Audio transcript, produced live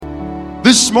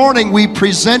This morning we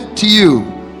present to you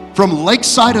from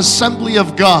Lakeside Assembly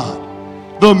of God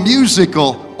the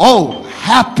musical Oh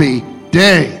Happy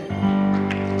Day.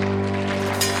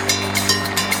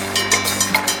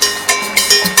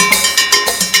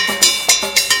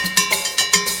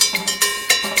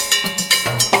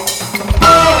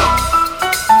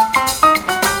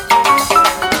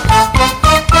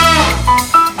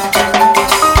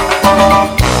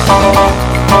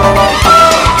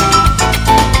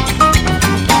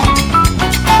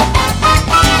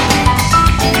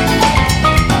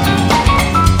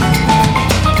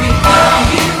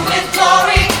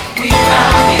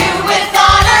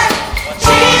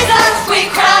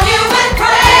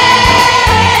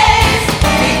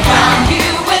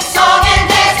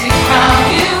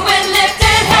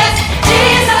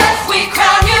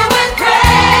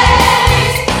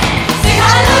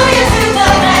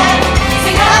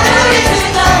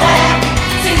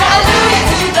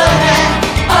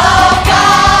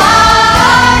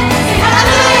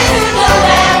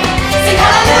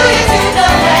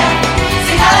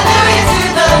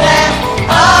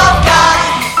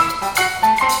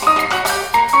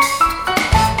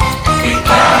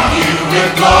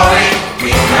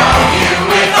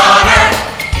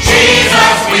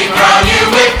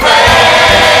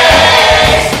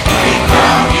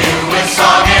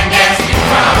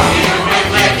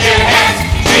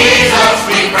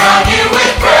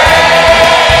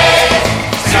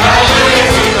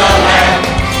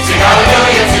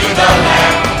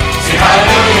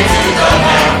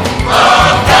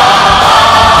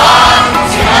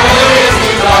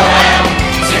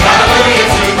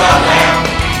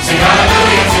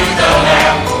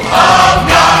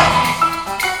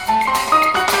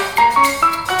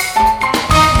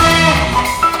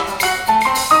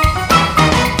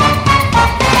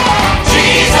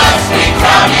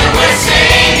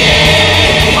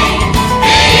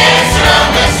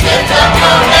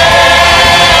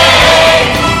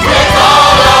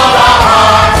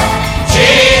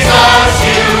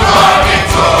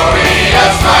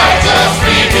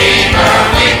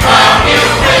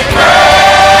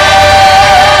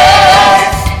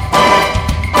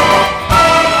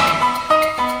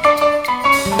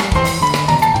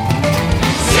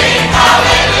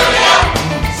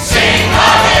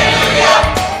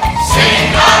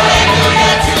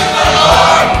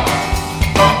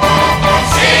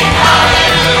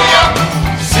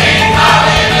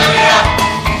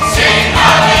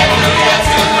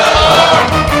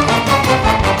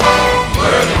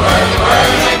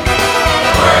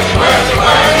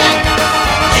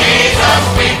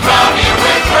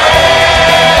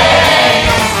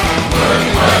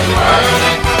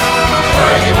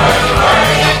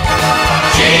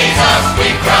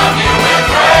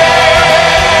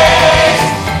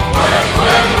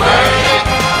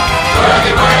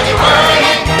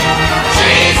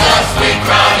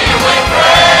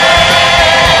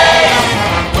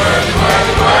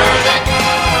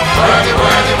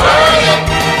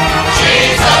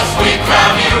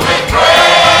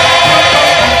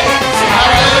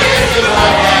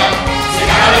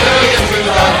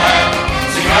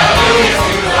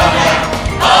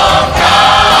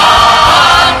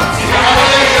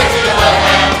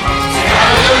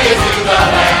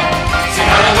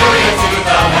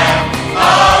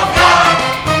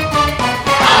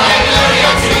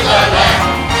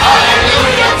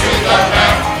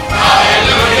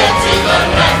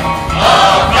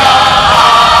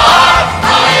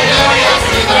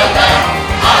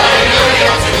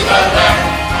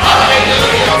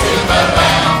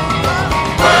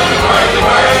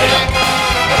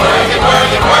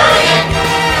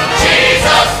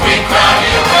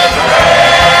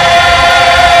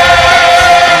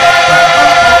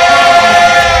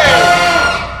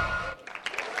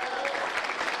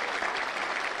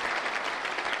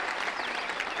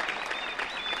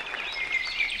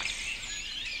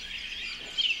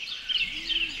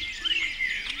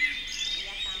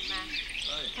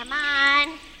 Come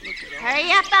on.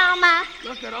 Hurry up, Alma.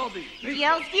 Look at all these people.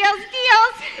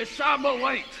 Deals. It's Saba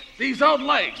weight. These old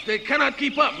legs, they cannot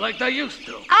keep up like they used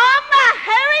to. Alma,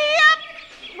 hurry up.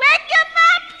 Wake him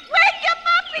up.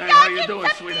 We Hey, gotta how you get doing,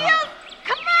 some sweetheart? deals.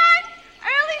 Come on.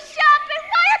 Early shopping.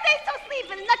 Why are they so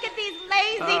sleeping? Look at these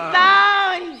lazy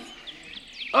bones.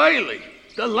 Early.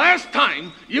 The last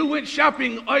time you went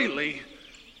shopping early,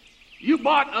 you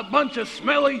bought a bunch of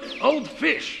smelly old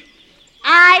fish.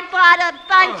 I bought a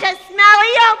bunch of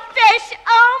smelly old fish,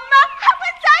 Oma. How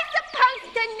was I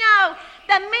supposed to know?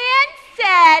 The man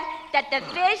said that the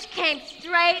fish came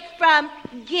straight from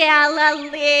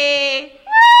Galilee.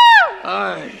 Woo!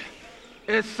 Aye.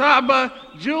 It's Saba,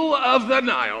 Jewel of the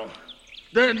Nile.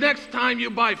 The next time you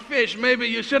buy fish, maybe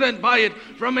you shouldn't buy it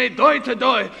from a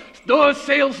door-to-door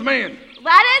salesman.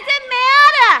 What does it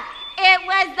matter? It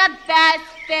was the best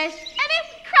fish, and it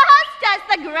cost us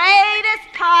the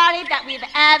greatest party that we've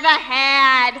ever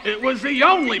had. It was the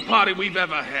only party we've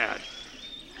ever had.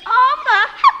 Oma,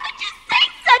 how could you say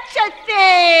such a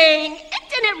thing? It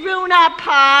didn't ruin our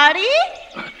party.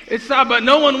 Isaba,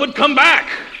 no one would come back.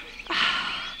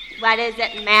 What does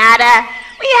it matter?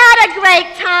 We had a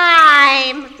great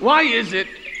time. Why is it,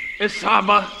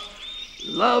 Isaba,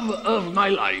 love of my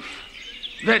life,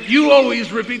 that you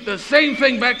always repeat the same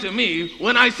thing back to me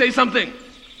when I say something?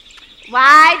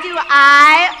 Why do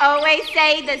I always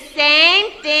say the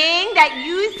same thing that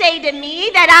you say to me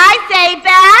that I say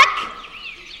back?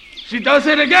 She does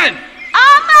it again.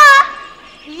 Oma,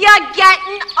 you're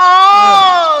getting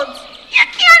old. You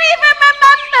can't even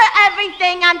remember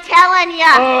everything I'm telling you.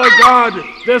 Oh, God,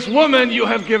 this woman you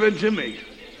have given to me.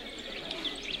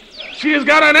 She has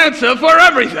got an answer for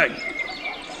everything.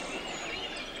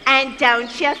 And don't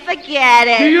you forget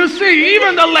it. Do you see,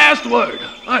 even the last word?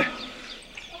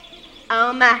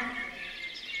 Oma,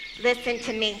 listen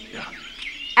to me. Yeah.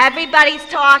 Everybody's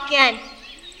talking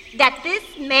that this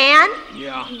man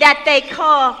that they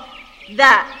call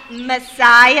the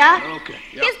Messiah,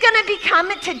 he's going to be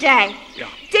coming today. Yeah.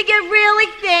 Do you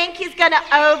really think he's going to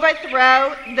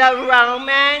overthrow the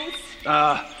Romans?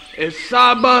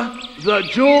 Isaba, the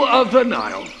jewel of the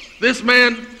Nile. This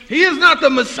man, he is not the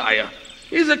Messiah.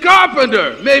 He's a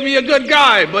carpenter, maybe a good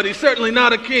guy, but he's certainly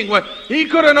not a king. Well, he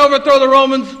couldn't overthrow the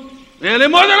Romans any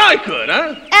more than I could,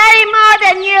 huh? Any more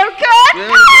than you could?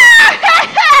 Yeah.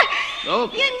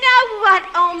 Okay. You know what,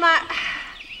 Oma?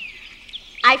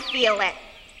 I feel it.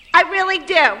 I really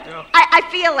do. Yeah. I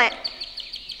feel it.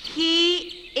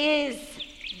 He is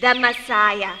the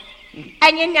Messiah.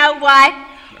 And you know what?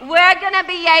 We're going to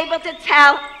be able to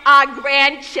tell our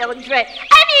grandchildren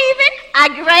and even our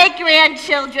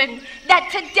great-grandchildren that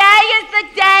today is the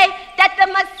day that the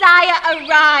Messiah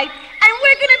arrived. And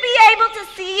we're going to be able to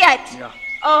see it. Yeah.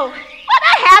 Oh, what a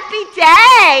happy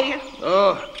day.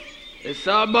 Oh,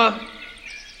 Isaba,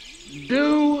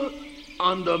 dew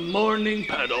on the morning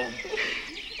petal.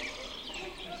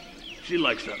 She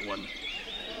likes that one.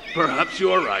 Perhaps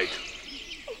you're right.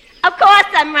 Of course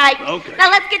I'm right. Okay.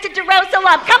 Now let's get to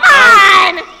Jerusalem. Come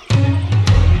on!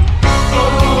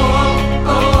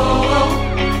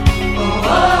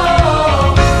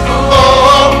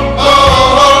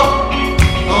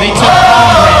 They took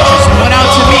palm branches and went out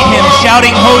to meet him,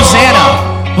 shouting, Hosanna!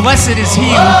 Blessed is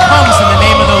he who comes in the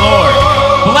name of the Lord.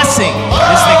 Blessing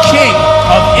is the King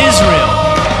of Israel.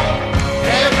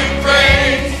 Every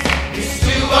praise is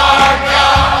to our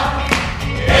God.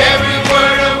 Every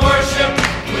word of worship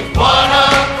with one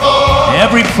accord.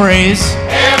 Every praise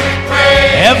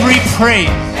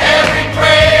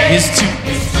is to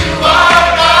our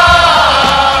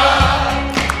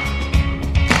God.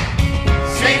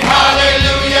 Sing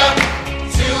hallelujah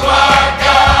to our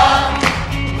God.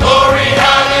 Glory,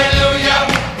 hallelujah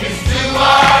is to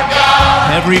our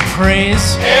God. every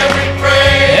praise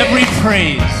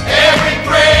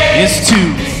is to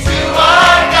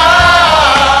our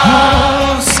God.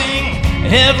 Oh, sing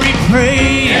every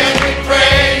praise Every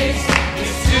praise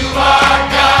is to our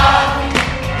God.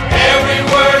 Every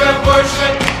word of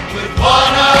worship with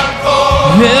one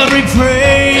accord. every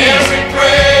praise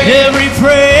Every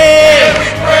praise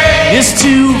is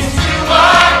to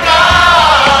our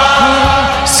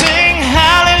God. sing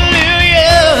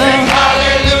hallelujah.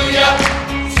 Hallelujah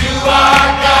to our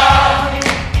God.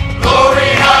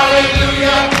 Glory,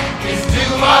 hallelujah is to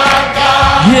our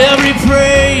God. Every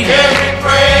praise Every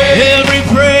praise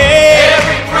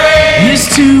is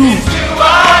to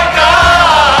our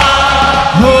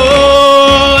God.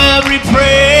 oh, every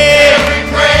praise Every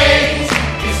praise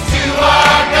is to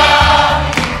our God.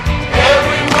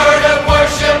 Every word of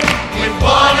worship with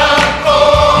one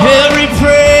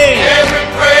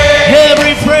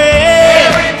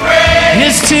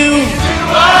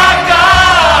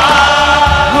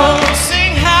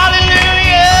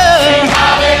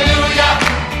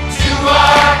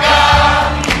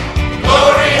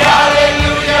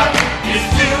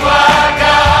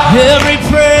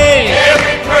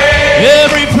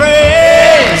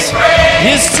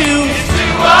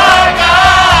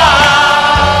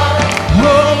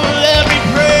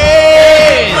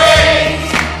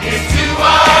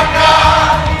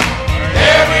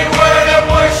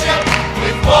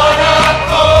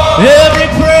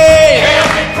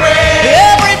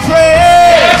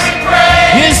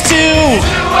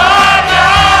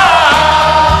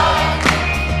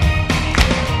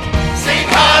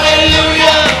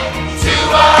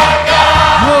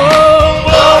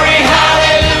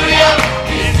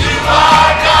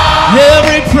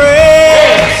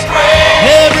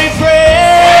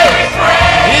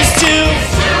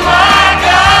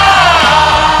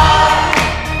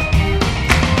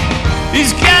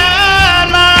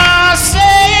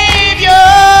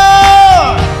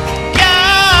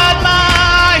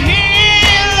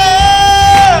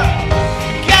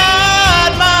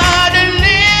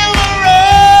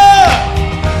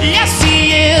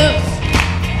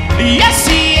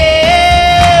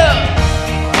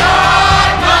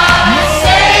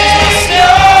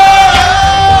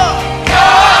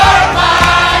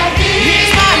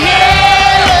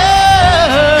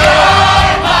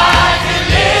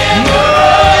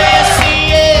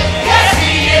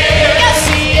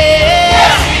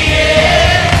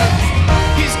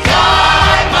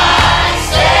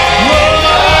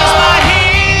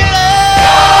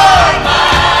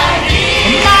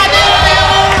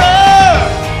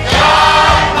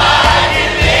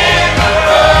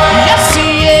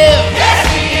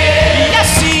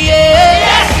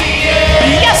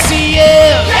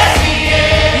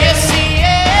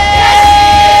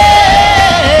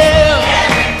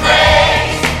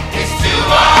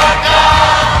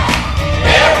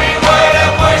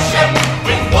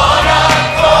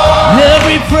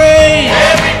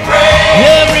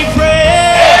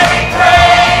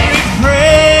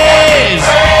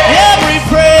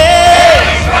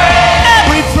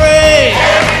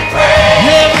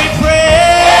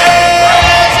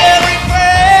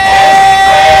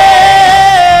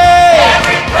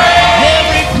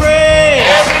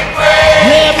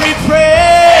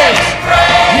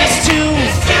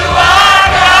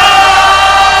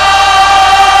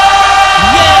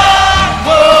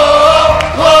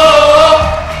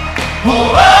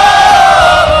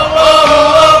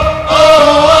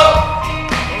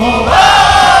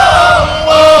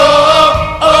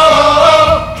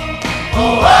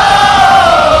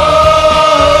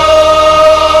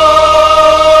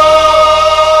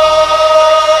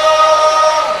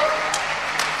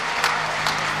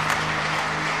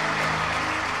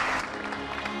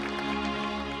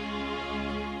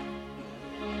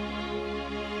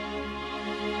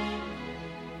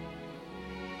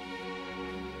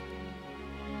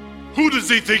does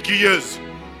he think he is?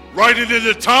 Riding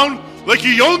into town like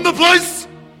he owned the place?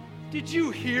 Did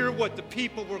you hear what the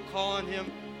people were calling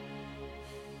him?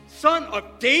 Son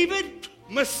of David?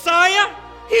 Messiah?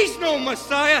 He's no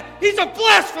Messiah. He's a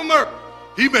blasphemer.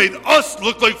 He made us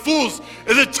look like fools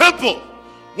in the temple.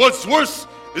 What's worse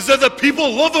is that the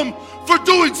people love him for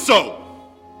doing so.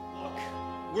 Look,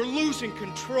 we're losing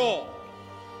control.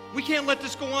 We can't let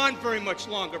this go on very much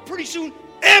longer. Pretty soon,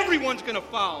 everyone's going to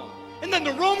follow him. And then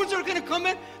the Romans are going to come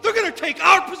in. They're going to take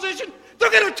our position.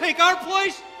 They're going to take our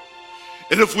place.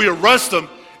 And if we arrest him,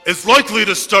 it's likely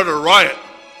to start a riot.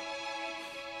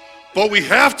 But we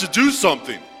have to do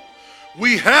something.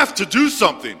 We have to do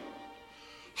something.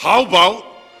 How about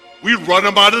we run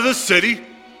him out of the city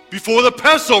before the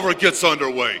Passover gets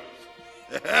underway?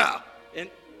 Yeah.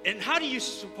 And how do you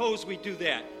suppose we do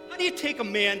that? How do you take a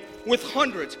man with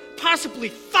hundreds, possibly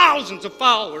thousands of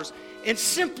followers, and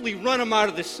simply run him out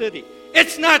of the city?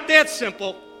 It's not that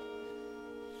simple.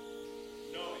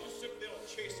 No, you simply don't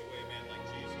chase away a man like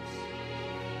Jesus.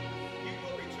 He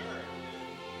will return,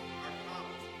 and our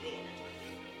promise will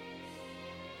return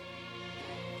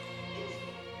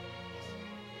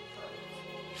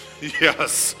with him.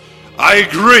 Yes, I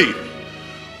agree.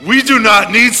 We do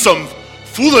not need some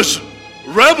foolish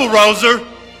rabble-rouser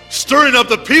stirring up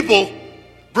the people,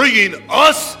 bringing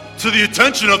us to the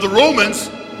attention of the Romans.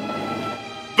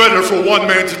 Better for one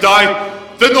man to die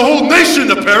than the whole nation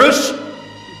to perish.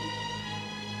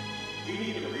 We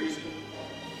need a reason,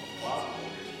 a plausible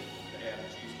reason, to have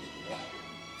Jesus walk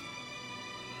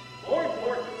here. More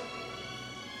important,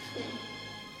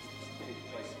 take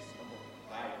place in some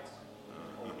quiet,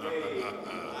 away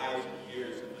 1,000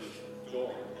 years of this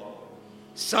going on.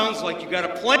 Sounds like you got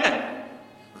a plan.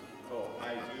 Oh, I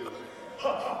do.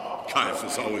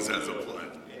 Caiaphas always has a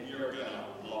plan. And you're gonna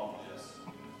love this.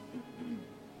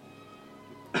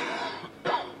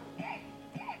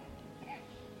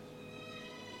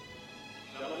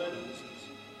 Gentlemen,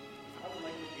 I would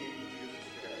like to give you Judas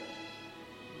Iscariot.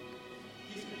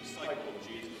 He's a disciple of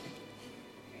Jesus.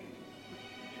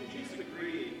 And he's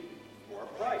agreed for a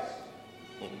price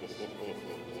to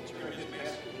turn his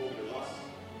master over to us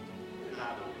and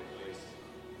not over the place.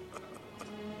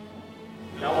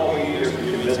 Now all we need are some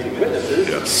convincing witnesses.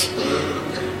 Yes.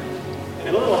 And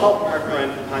a little help from our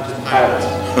friend Pontius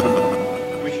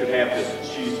Pilate. We should have this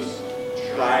Jesus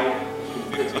tried,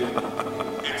 convicted,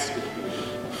 executed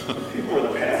before the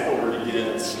Passover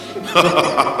begins.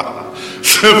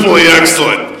 Simply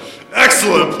excellent.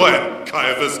 Excellent plan,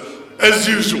 Caiaphas, as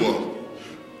usual.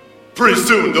 Pretty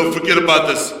soon they'll forget about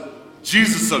this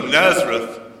Jesus of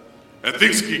Nazareth and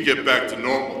things can get back to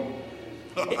normal.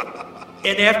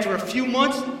 And after a few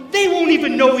months, they won't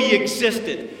even know he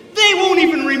existed. They won't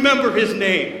even remember his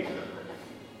name.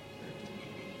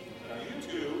 Now you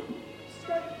two,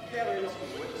 start gathering up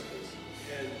some witnesses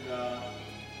and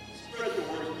spread the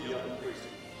word to the other priests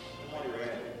while you're at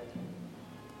it.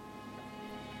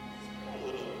 Spread a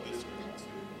little of this around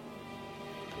too.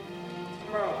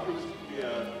 Tomorrow proves to be a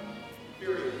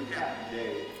very happy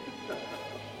day.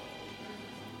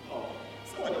 Oh,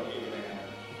 someone gave me that.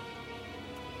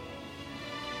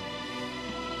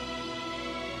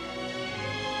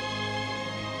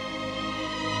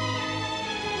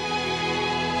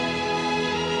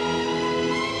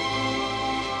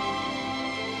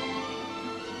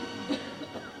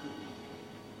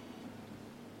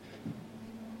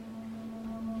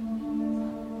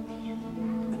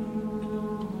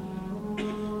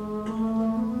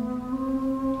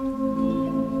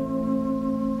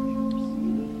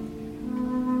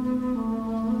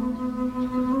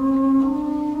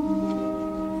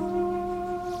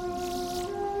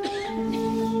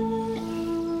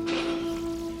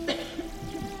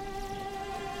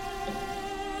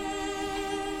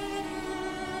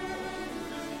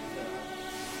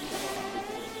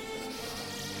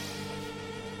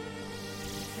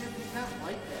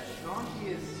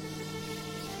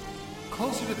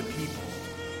 Closer to the people.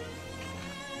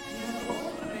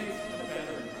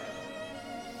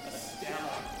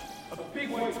 A big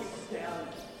white stallion.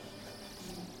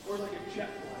 Or like a jet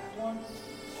black one.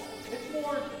 It's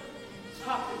more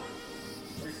topic.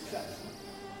 Respect.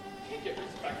 You can't get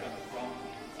respect on the front.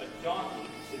 A donkey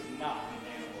is not an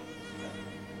animal.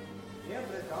 Yeah,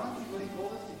 but a donkey's what he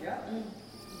told us to get.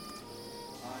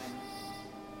 Fine.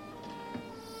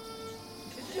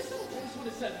 It's just that I just would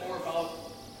have said more about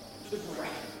the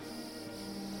direction.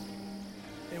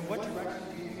 In what direction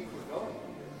do you think we're going?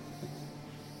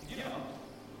 You know,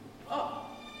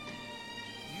 up.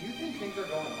 Do you think things are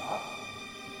going up?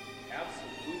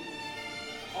 Absolutely.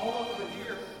 All over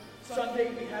here.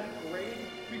 Sunday we had a parade.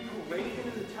 We paraded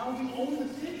into the town. We own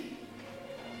the city.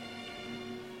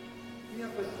 Yeah,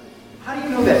 but how do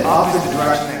you know that opposite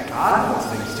direction that God wants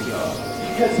things to go?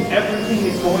 Because everything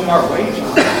is going our way,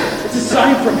 John. It's a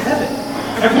sign from heaven.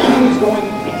 Everything is going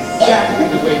exactly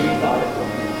the way we thought it would.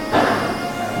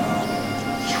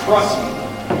 Trust me.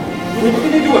 We're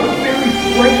looking into a very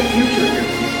bright future here.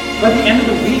 By the end of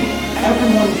the week,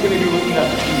 everyone's going to be looking up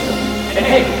to Jesus. And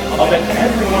hey, I'll bet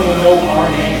everyone will know our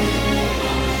names.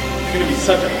 It's going to be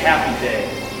such a happy day.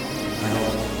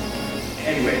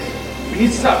 Anyways, we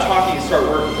need to stop talking and start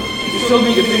working. We still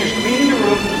need to finish cleaning the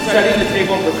room, setting the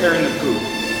table, and preparing the food.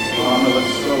 Oh, I'm gonna look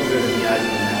so good in the eyes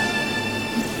of the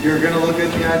master. You're gonna look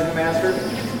good in the eyes of the master?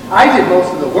 I did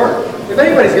most of the work. If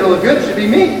anybody's gonna look good, it should be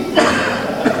me.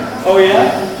 Oh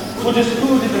yeah? Well, just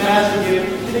who did the master give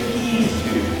the keys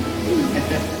to?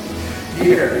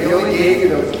 Peter, he only gave you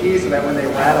those keys so that when they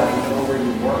rattle, you know where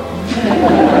you work.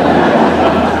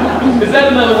 Is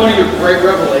that another one of your great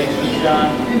revelations,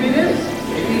 John? Maybe it is.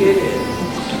 Maybe it is.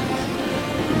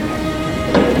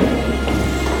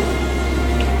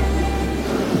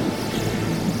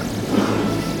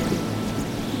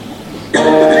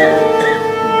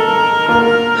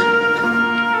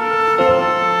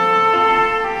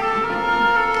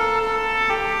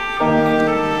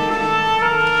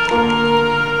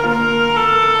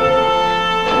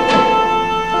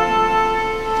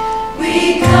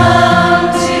 We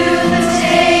come to the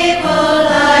table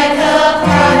like a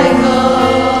prodigal.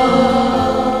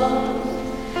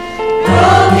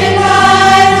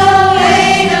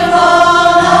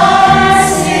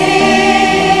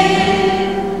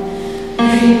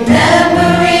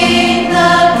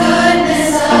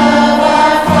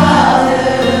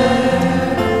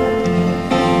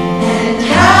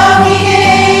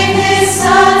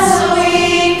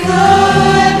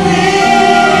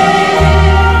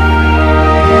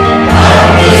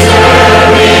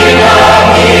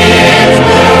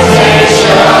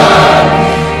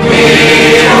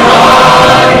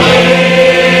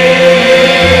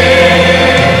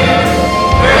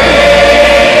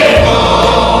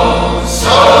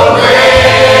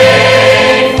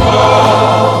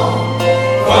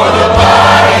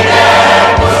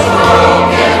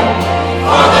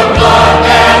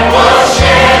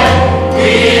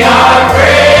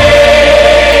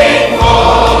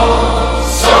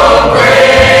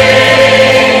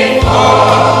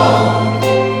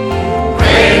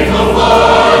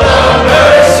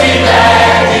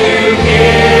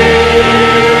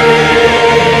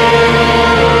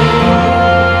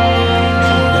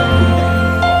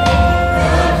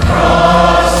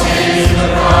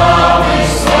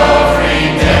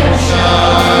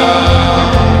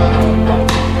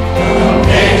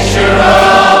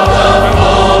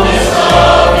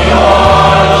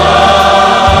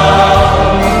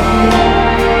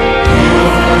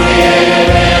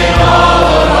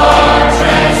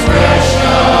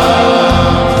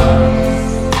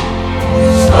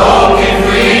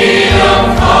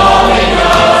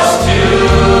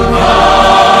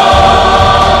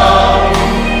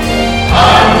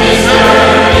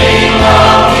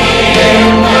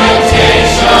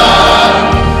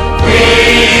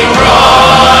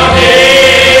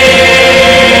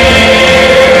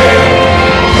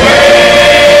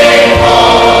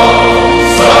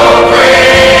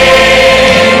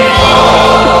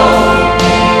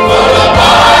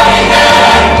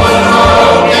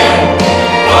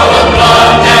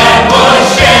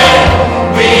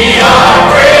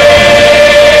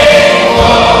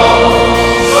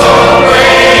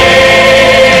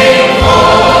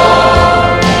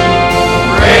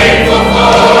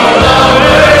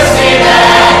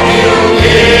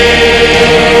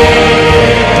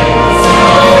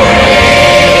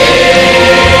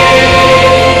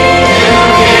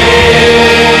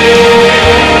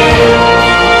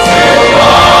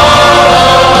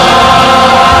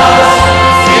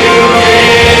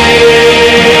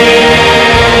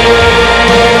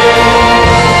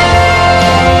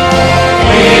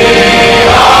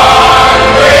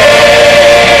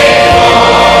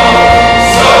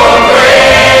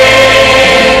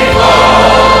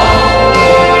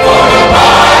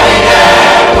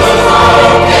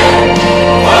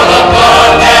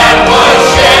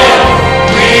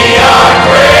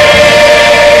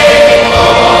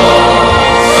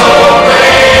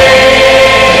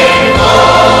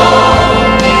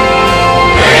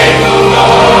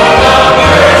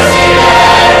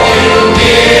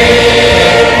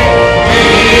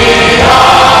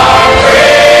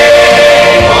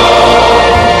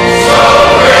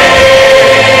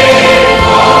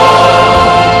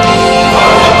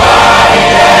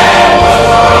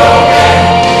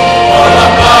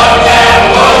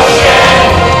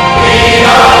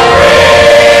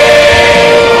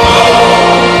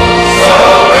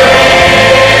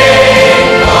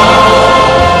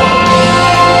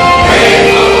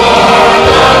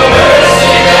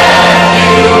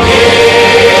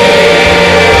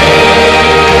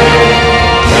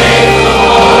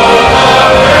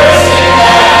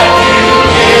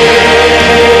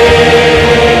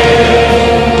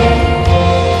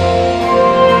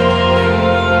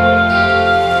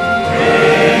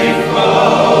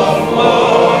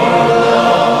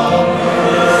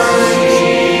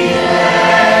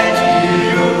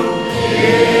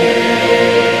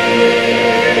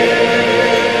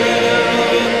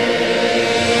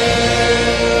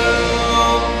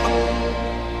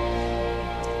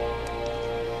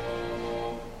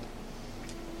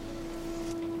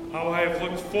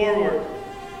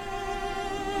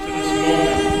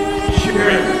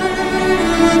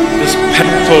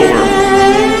 Passover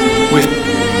with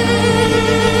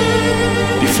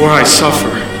before I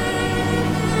suffer.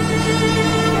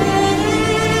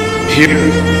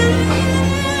 Here,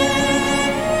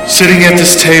 sitting at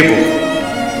this table,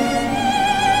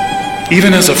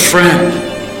 even as a friend,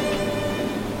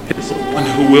 is the one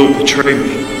who will betray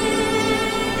me.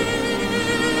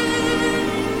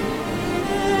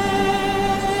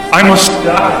 I must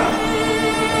die,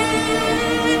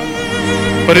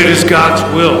 but it is God's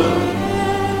will.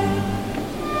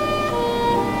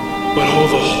 But oh,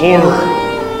 the horror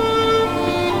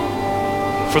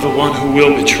for the one who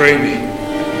will betray me.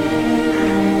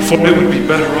 For it would be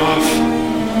better off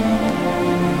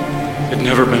had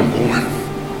never been born.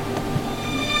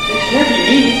 It can't be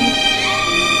me.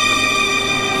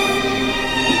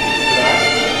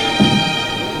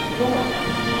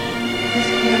 This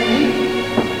can't be.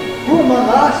 Who among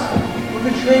us will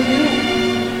betray you?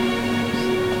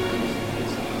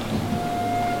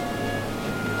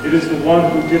 It is the one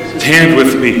who dips his hand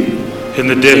with me in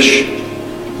the dish.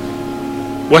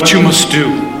 What you must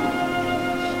do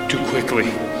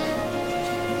quickly.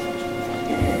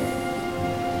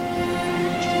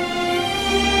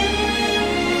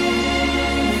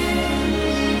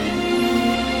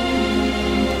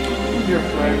 Dear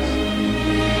friends,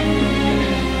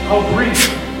 how brief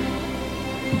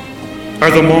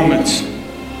are the moments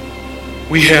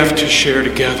we have to share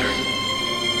together.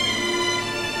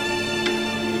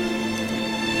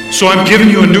 So I'm giving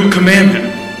you a new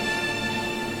commandment: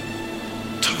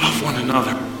 to love one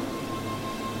another,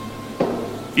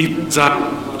 even as I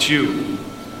loved you.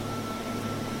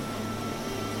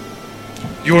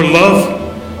 Your love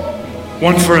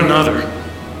one for another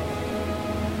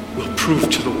will prove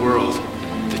to the world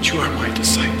that you are my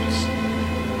disciples.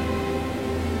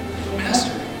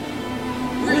 Master,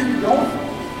 where are you going?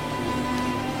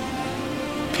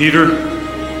 Peter,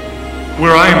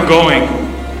 where I am going,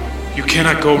 you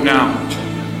cannot go now,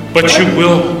 but you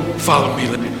will follow me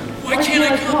later. Why can't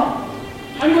I come?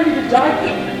 I'm ready to die for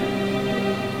you.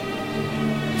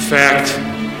 In fact,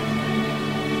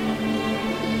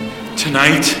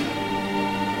 tonight,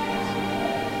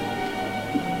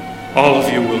 all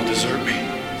of you will desert me.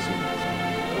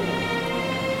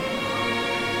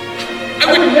 I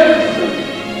would never desert you,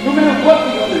 no matter what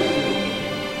the others do.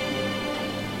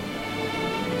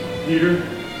 Peter,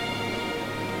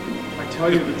 I tell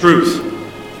you the truth.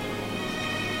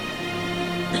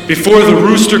 Before the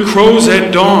rooster crows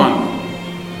at dawn,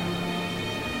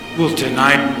 will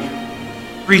deny me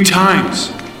 3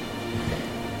 times,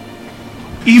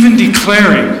 even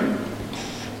declaring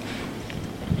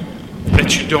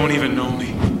that you don't even know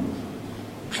me.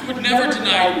 I would never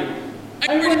deny you.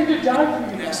 I'm ready to die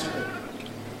for you, Master.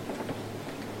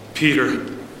 Peter,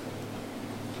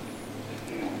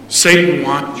 Satan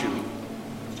wants you,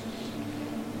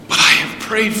 but I have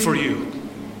prayed for you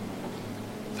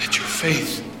that your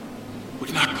faith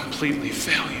would not completely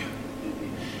fail you.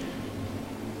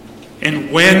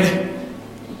 And when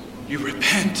you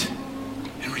repent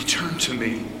and return to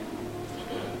me,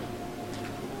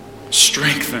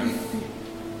 strengthen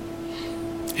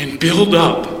and build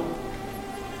up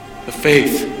the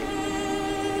faith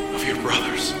of your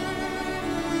brothers.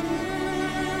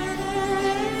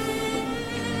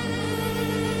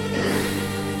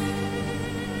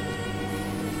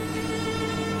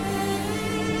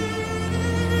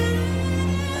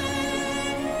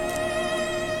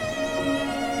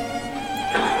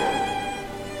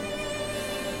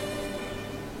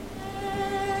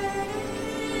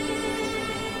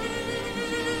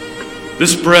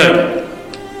 This bread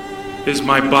is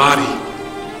my body,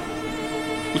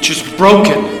 which is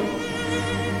broken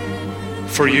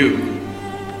for you.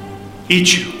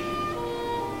 Eat you,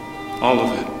 all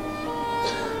of it.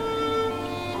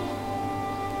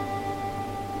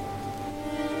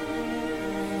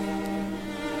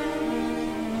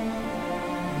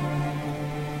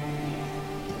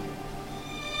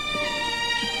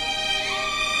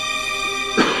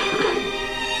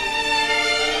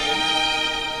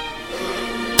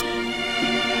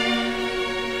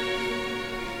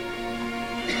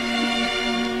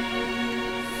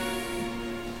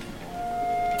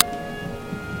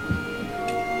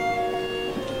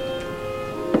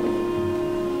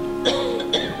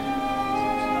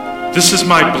 This is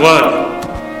my blood,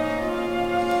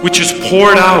 which is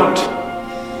poured out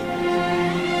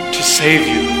to save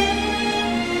you.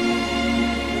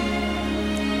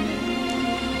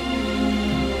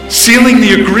 Sealing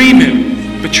the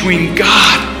agreement between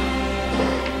God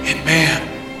and man.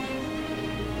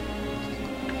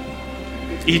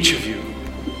 Each of you,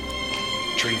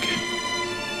 drink it.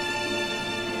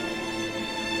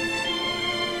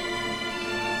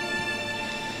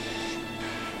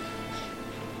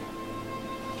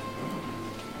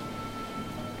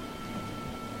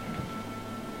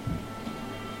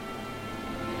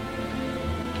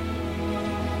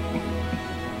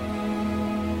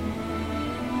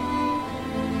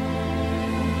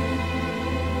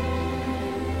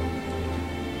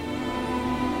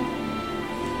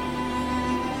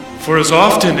 For as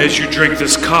often as you drink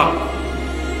this cup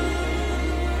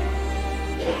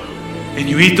and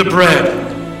you eat the bread,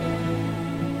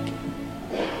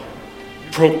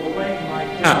 proclaim my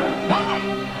death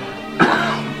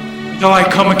until I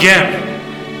come again.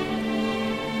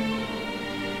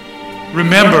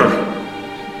 Remember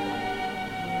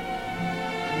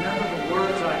the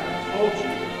words I have told you,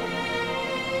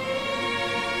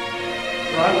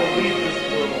 for I will leave this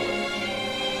world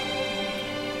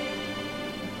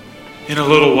in a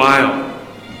little while.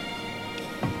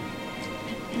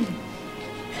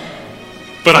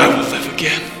 But I will live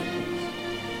again.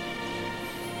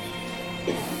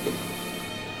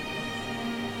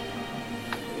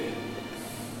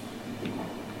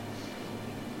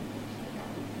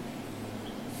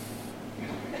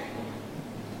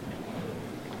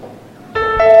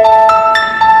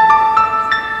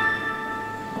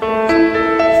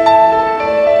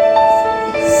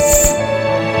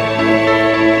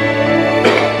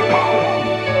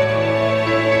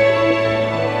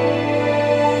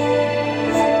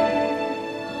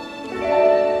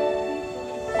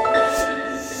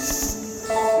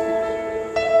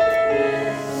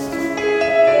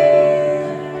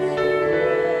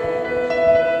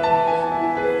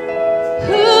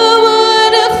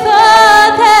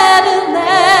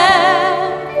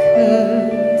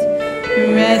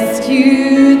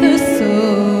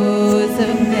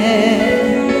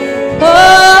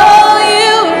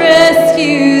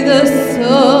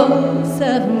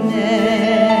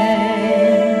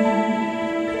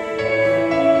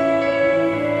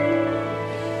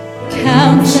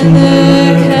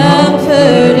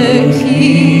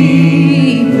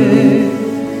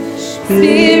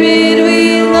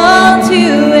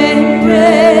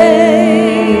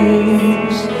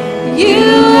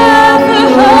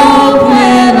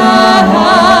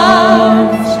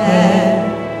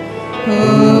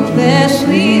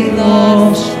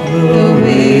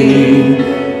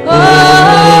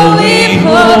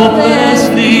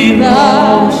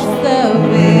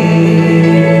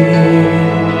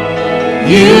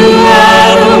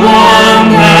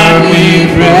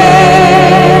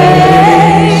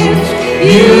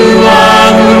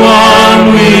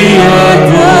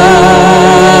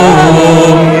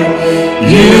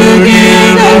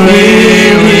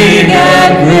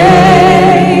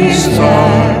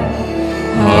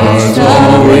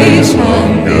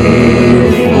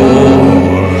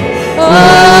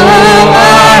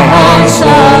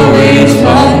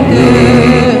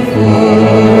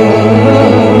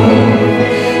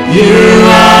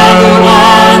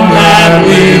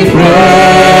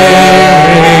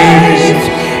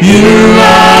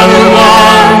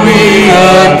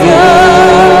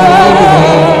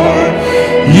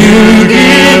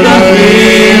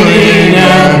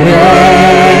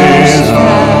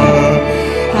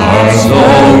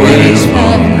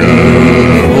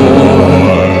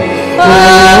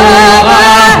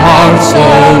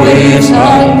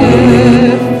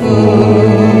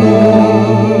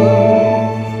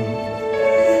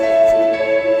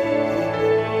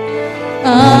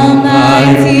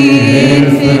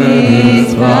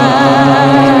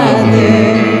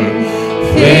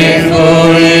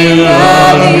 Faithfully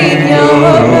loving your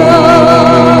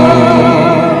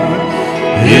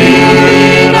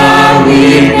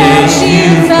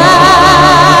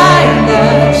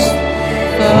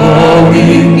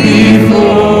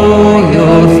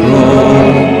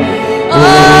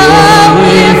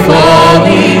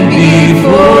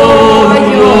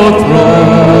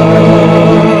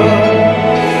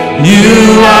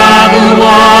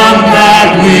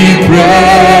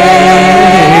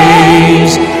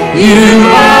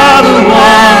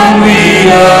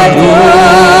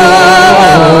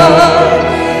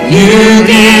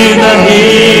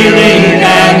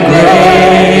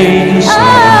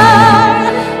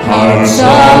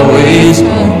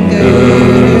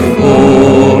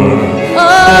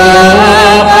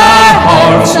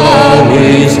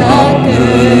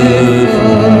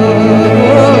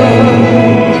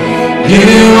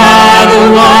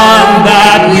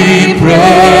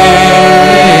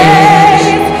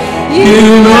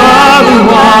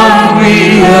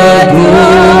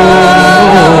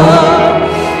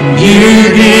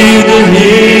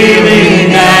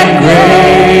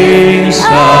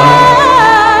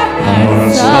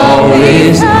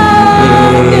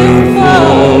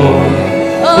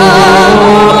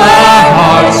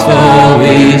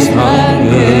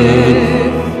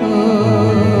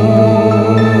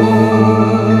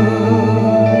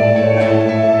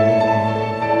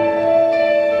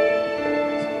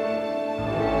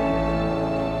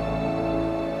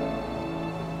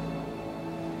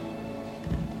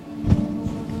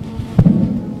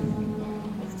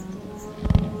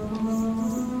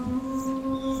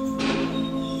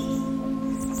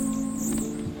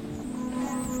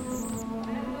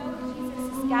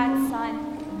God's son,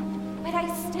 but I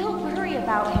still worry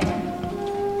about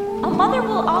him. A mother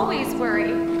will always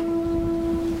worry.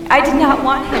 I did not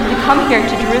want him to come here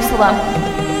to Jerusalem.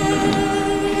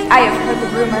 I have heard the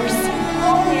rumors.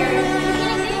 Oh, Mary, you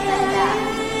can't do that.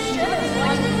 Sure, there's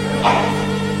going to be rumors.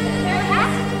 There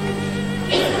has to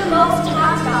be. He's the most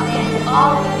talked about man in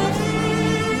all of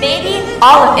Israel. Maybe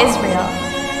all of Israel.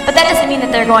 But that doesn't mean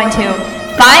that they're going to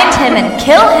find him and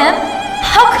kill him.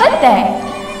 How could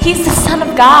they? He's the Son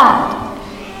of God.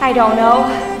 I don't know,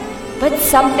 but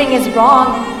something is wrong.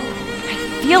 I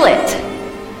feel it.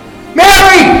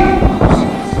 Mary!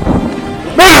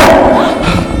 Mary!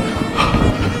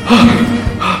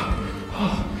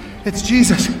 It's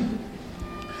Jesus.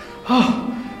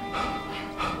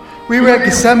 We were at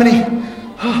Gethsemane.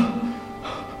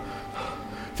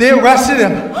 They arrested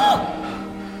him.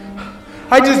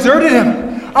 I deserted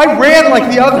him. I ran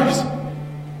like the others.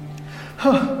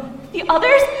 The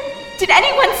others? Did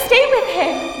anyone stay with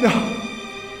him? No.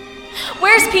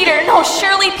 Where's Peter? No,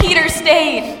 surely Peter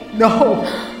stayed. No.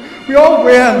 We all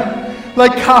ran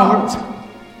like cowards.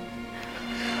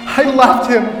 I left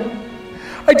him.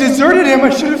 I deserted him. I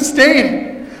should have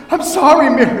stayed. I'm sorry,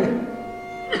 Mary.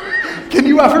 Can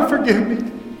you ever forgive me?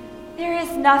 There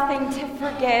is nothing to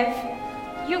forgive.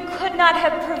 You could not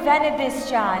have prevented this,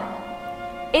 John.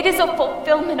 It is a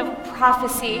fulfillment of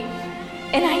prophecy,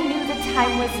 and I knew the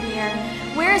time was near.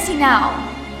 Where is he now?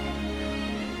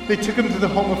 They took him to the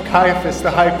home of Caiaphas,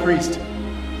 the high priest.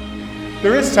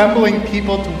 They're assembling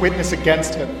people to witness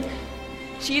against him.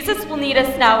 Jesus will need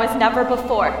us now as never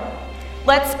before.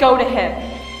 Let's go to him.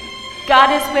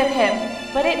 God is with him,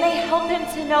 but it may help him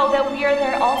to know that we are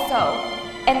there also,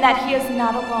 and that he is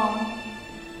not alone.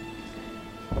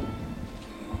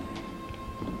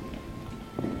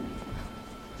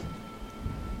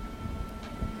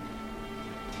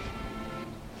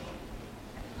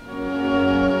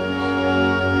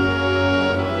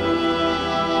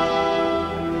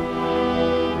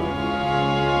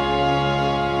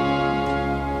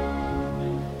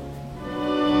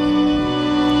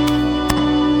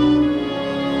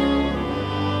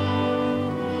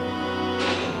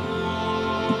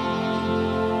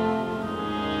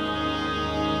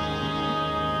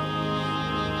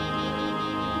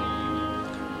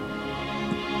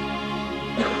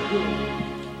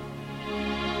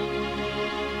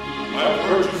 I've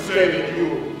heard you say that you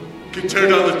can tear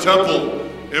down the temple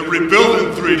and rebuild it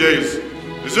in 3 days.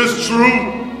 Is this true?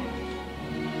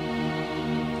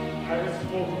 I have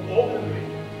spoken openly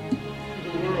to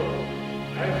the world.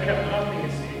 I have kept nothing in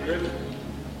secret.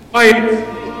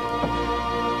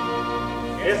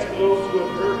 Ask those who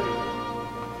have heard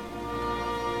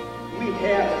me.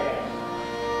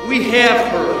 We have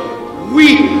heard. We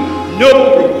know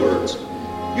the words.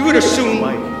 You would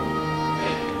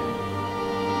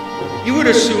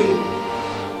assume,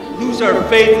 lose our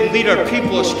faith and lead our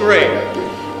people astray.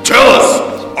 Tell us,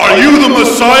 are you the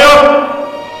Messiah?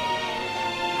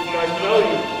 If I tell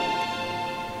you,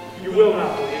 you will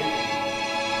not believe.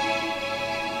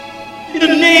 In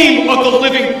the name of the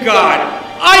living God,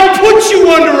 I put you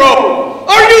under oath.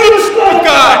 Are you the Son of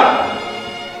God?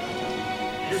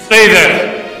 You say that.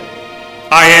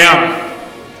 I am.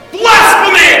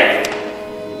 Blasphemy!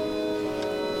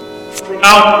 From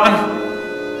now on,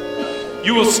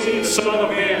 you will see the Son of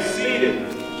Man seated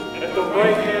at the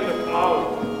right hand of power,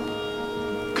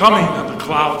 coming on the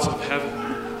clouds of heaven.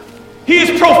 He has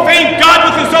profaned God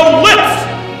with his own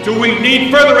lips. Do we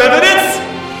need further evidence?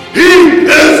 He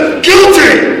is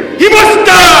guilty! He must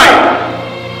die!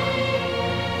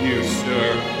 You,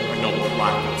 sir, are no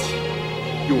prophet.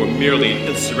 You are merely an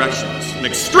insurrectionist, an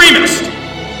extremist, a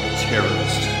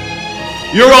terrorist.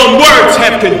 Your own words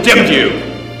have condemned you.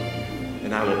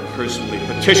 And I will personally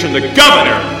petition the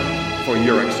governor for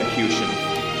your execution.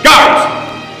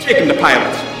 Guards, take him to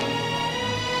Pilate.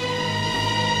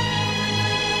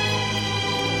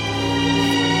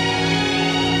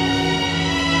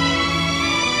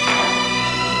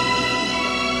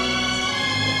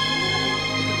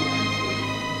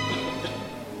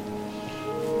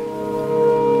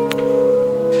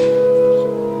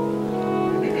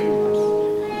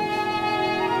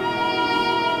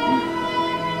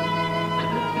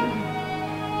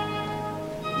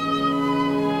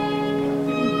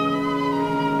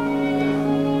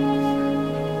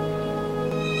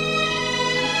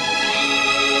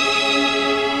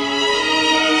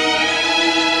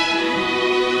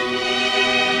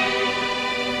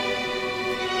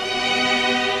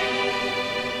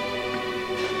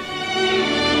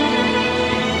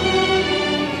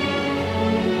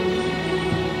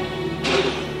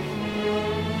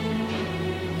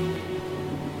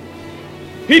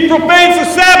 He profanes the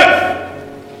Sabbath!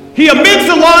 He amends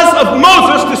the laws of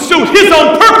Moses to suit his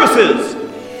own purposes.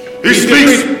 He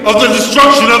speaks of the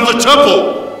destruction of the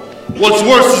temple. What's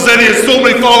worse is that he has so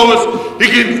many followers, he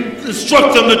can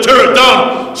instruct them to tear it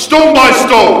down stone by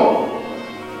stone.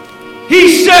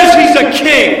 He says he's a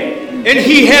king, and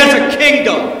he has a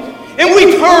kingdom. And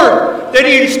we've heard that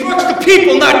he instructs the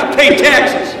people not to pay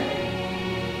taxes.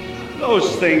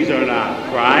 Those things are not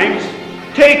crimes.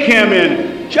 Take him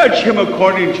and judge him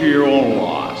according to your own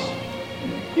laws.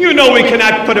 You know we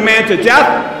cannot put a man to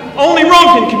death. Only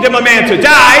Rome can condemn a man to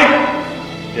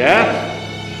die.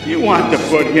 Death? You want to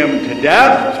put him to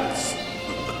death?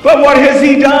 But what has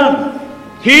he done?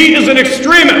 He is an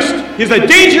extremist. He's a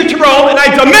danger to Rome, and I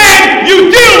demand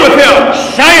you deal with him!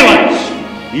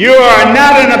 Silence! You are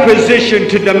not in a position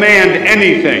to demand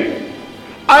anything.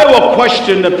 I will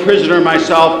question the prisoner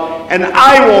myself, and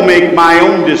I will make my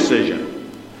own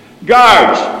decision.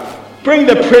 Guards, bring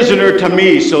the prisoner to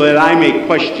me so that I may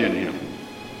question him.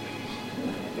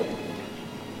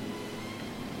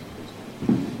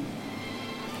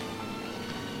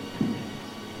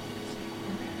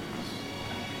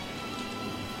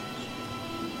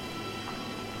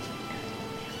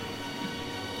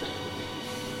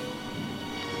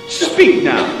 Speak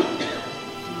now.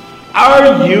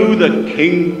 Are you the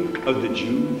king of the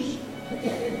Jews?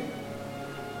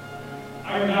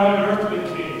 I am not an earthly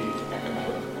king.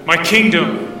 My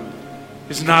kingdom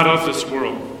is not of this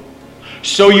world.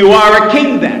 So you are a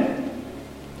king then?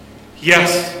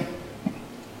 Yes.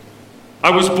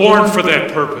 I was born for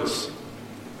that purpose.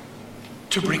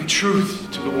 To bring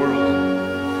truth to the world.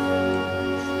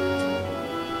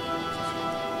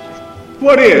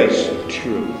 What is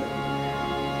truth?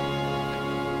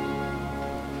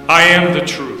 I am the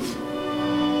truth.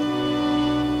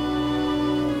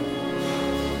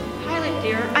 Pilate,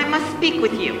 dear, I must speak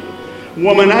with you.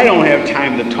 Woman, I don't have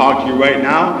time to talk to you right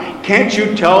now. Can't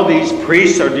you tell these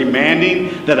priests are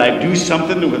demanding that I do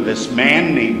something with this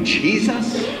man named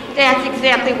Jesus? That's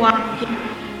exactly why I'm here.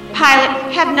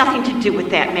 Pilate, have nothing to do with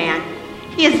that man.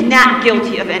 He is not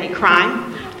guilty of any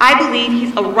crime. I believe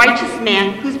he's a righteous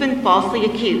man who's been falsely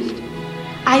accused.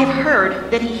 I have heard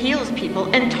that he heals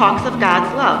people and talks of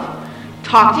God's love.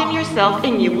 Talk to him yourself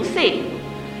and you will see.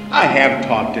 I have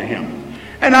talked to him,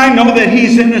 and I know that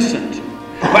he's innocent.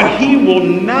 But he will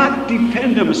not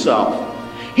defend himself.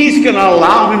 He's going to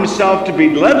allow himself to be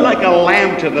led like a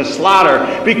lamb to the slaughter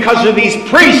because of these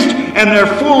priests and their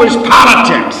foolish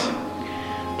politics.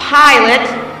 Pilate,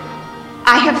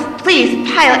 Pilate,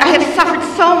 I have suffered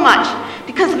so much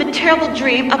because of a terrible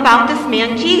dream about this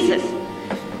man Jesus.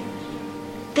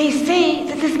 They say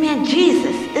that this man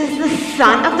Jesus is the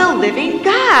Son of the living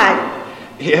God.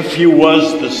 If he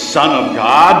was the Son of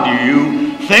God, do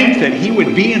you think that he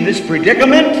would be in this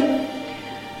predicament?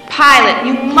 Pilate,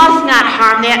 you must not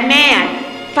harm that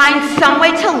man. Find some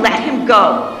way to let him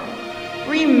go.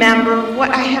 Remember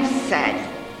what I have said.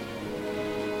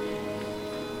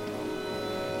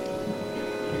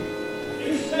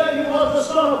 You said he was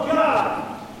the Son of God.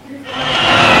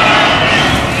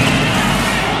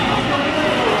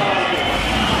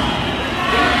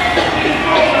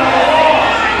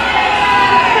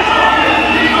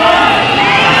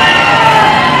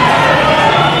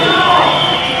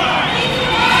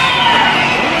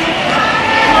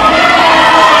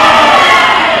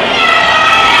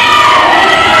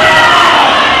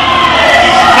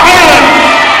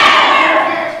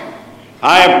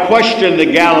 I have questioned the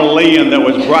Galilean that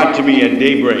was brought to me at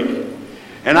daybreak,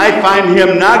 and I find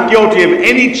him not guilty of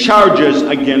any charges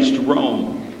against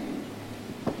Rome.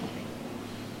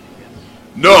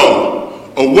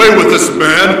 No, away with this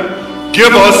man.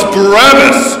 Give us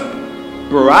Barabbas.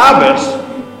 Barabbas?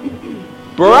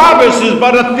 Barabbas is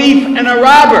but a thief and a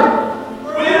robber.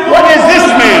 What has this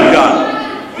man done?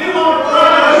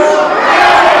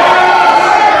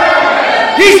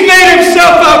 He's made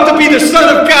himself out to be the Son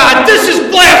of God. This is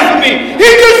blasphemy. He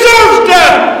deserves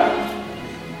death.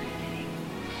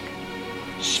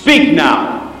 Speak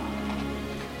now.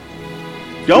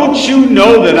 Don't you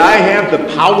know that I have the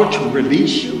power to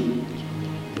release you?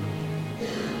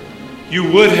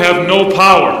 You would have no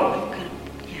power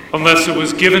unless it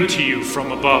was given to you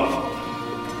from above.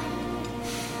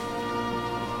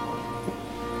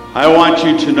 I want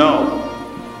you to know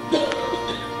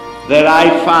that I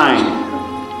find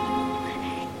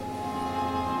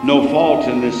no fault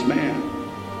in this man.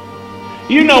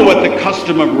 You know what the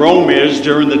custom of Rome is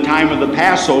during the time of the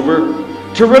Passover,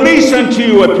 to release unto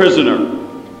you a prisoner.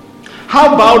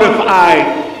 How about if I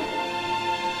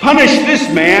punish this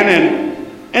man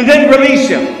and then release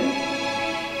him?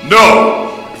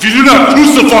 No, if you do not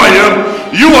crucify him,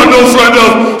 you are no friend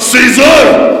of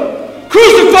Caesar.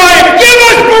 Crucify him! Give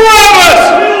us Barabbas!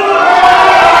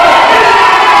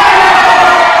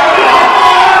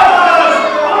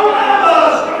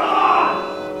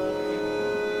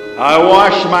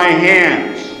 my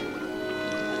hands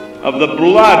of the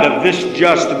blood of this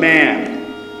just man.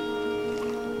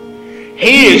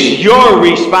 He is your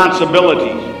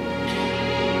responsibility.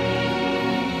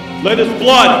 Let his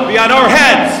blood be on our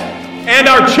heads and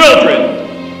our children.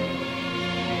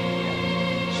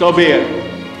 So be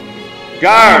it.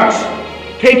 Guards,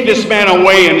 take this man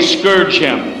away and scourge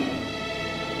him.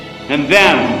 And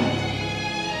then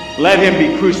let him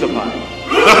be crucified.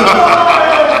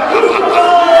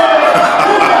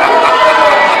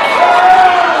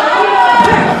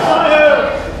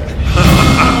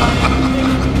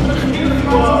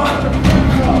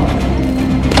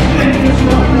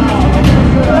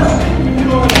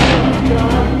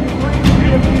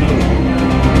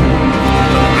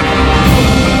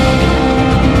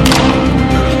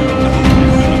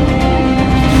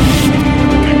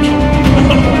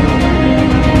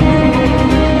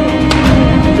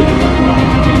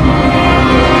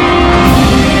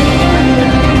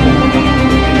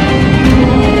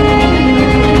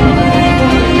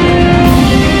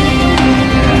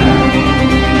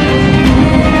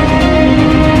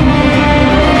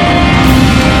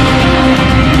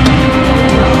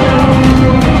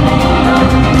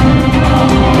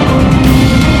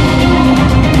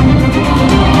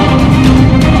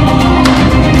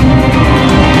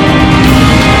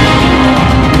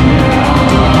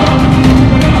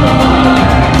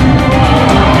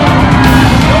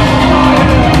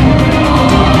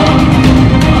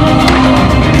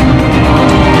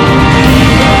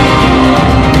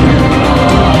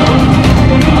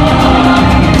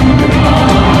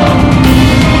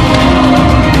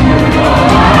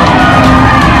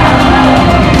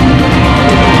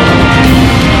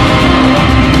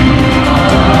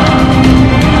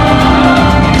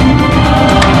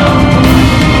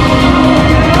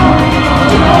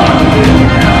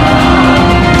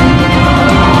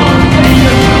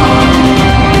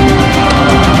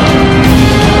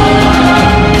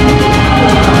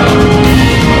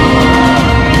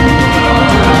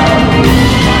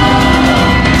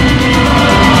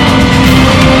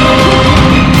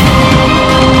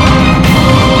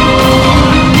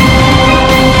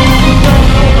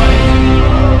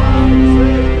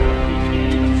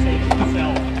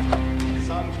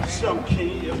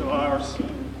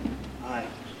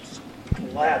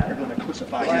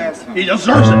 He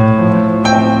deserves it.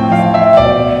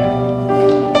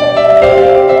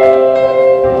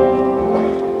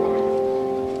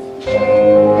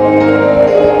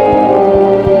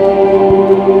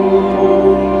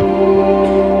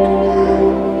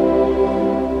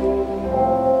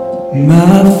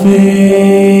 My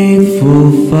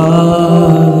faithful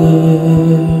Father,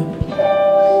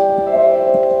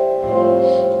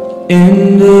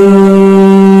 enduring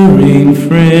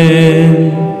friend,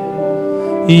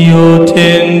 your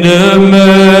tender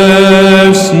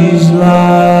mercies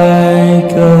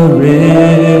like a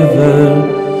river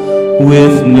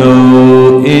with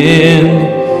no end,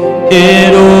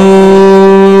 it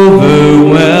overwhelms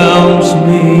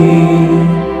me.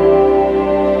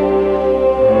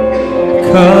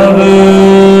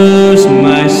 Covers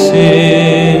my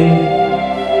sin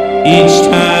each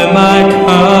time I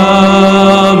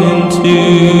come into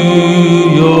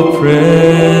your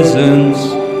presence.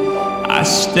 I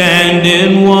stand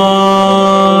in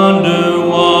wonder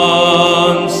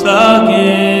once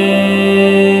again.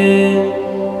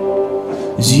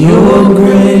 As your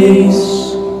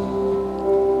grace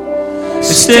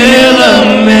still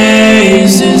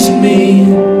amazes me,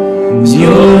 as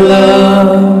your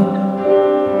love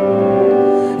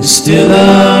still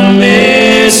a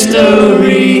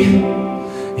mystery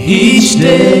each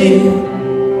day.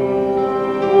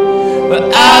 But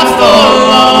I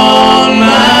fall on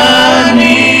my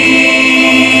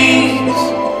knees,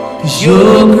 'cause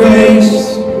your grace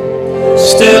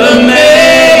still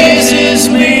amazes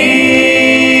me.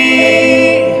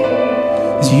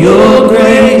 'Cause your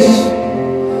grace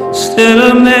still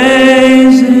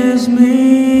amazes me.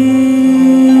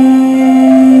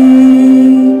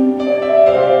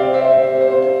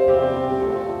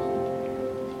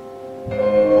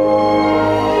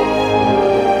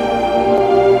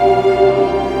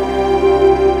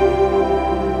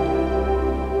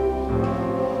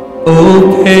 O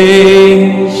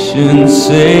patient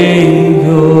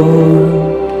Savior,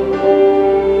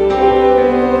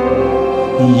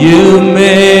 you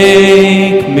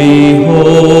make me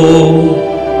whole.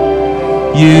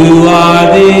 You are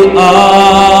the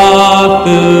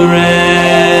author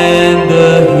and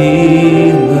the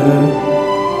healer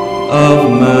of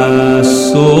my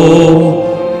soul.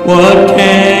 What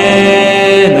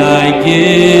can I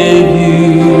give you,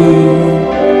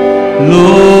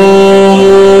 Lord?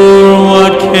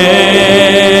 What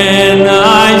can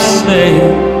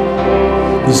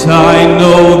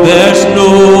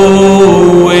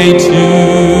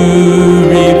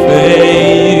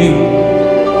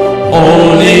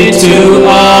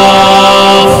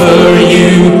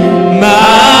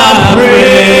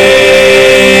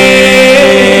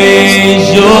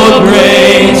your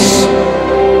grace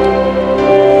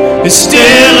it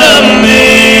still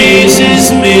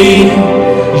amazes me.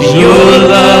 Your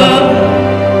love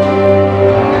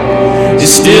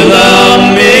is still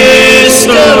a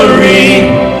mystery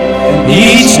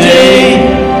each day.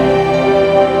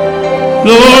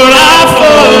 Lord, I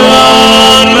fall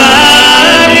on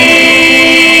my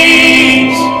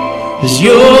knees as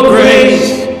your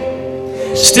grace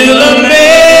still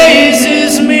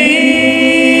amazes me.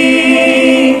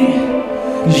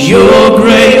 As your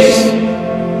grace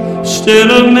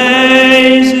still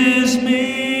amazes me.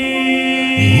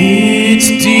 It's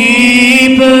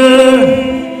deeper,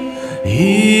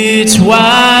 it's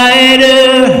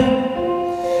wider,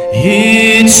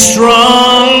 it's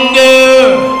stronger,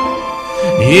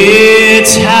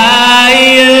 it's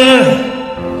higher,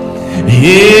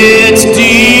 it's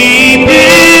deep,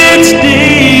 it's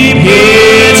deep,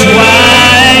 it's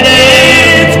wide,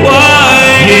 it's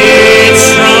wide, it's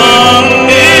strong,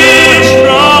 it's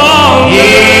strong,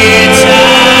 it's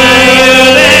higher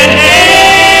than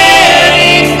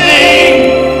anything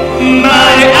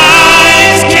my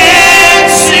eyes can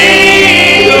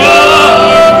see.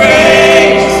 Your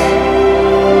grace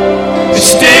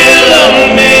still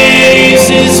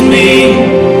amazes me.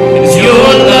 It's your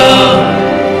love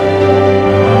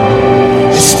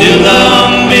is still a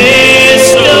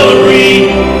mystery,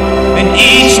 and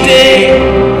each day,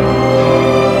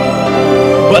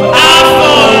 well, I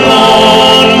fall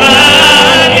on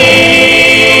my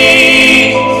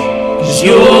knees, 'cause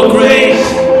your grace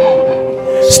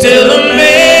still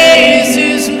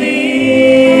amazes me,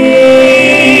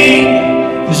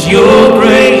 'cause your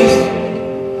grace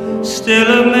still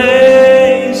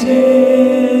amazes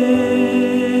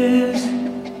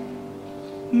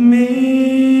me.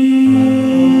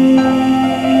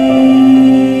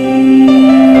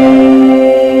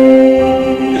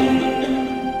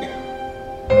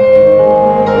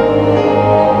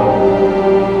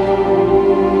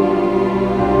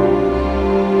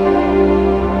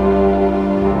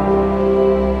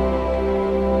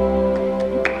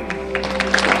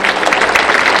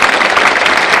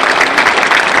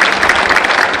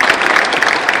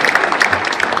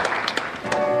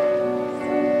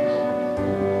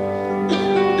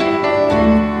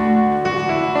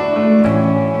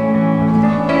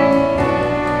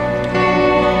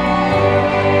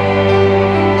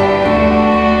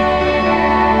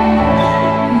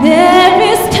 There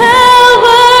is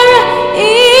power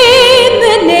in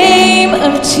the name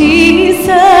of Jesus.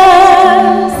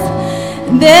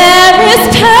 There is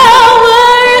power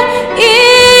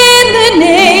in the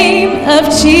name of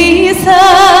Jesus.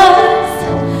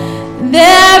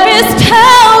 There is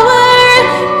power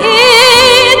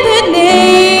in the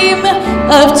name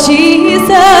of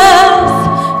Jesus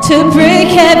to break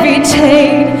every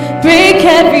chain, break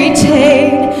every chain,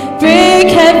 break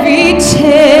every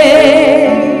chain.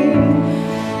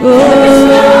 Oh,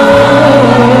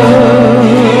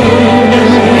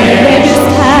 there is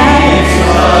power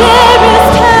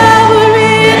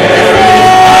in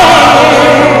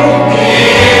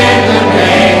the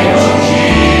name of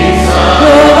Jesus.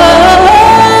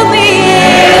 Only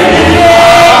in the name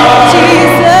of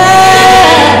Jesus.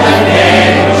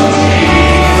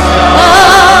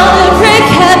 Oh, break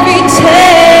every chain.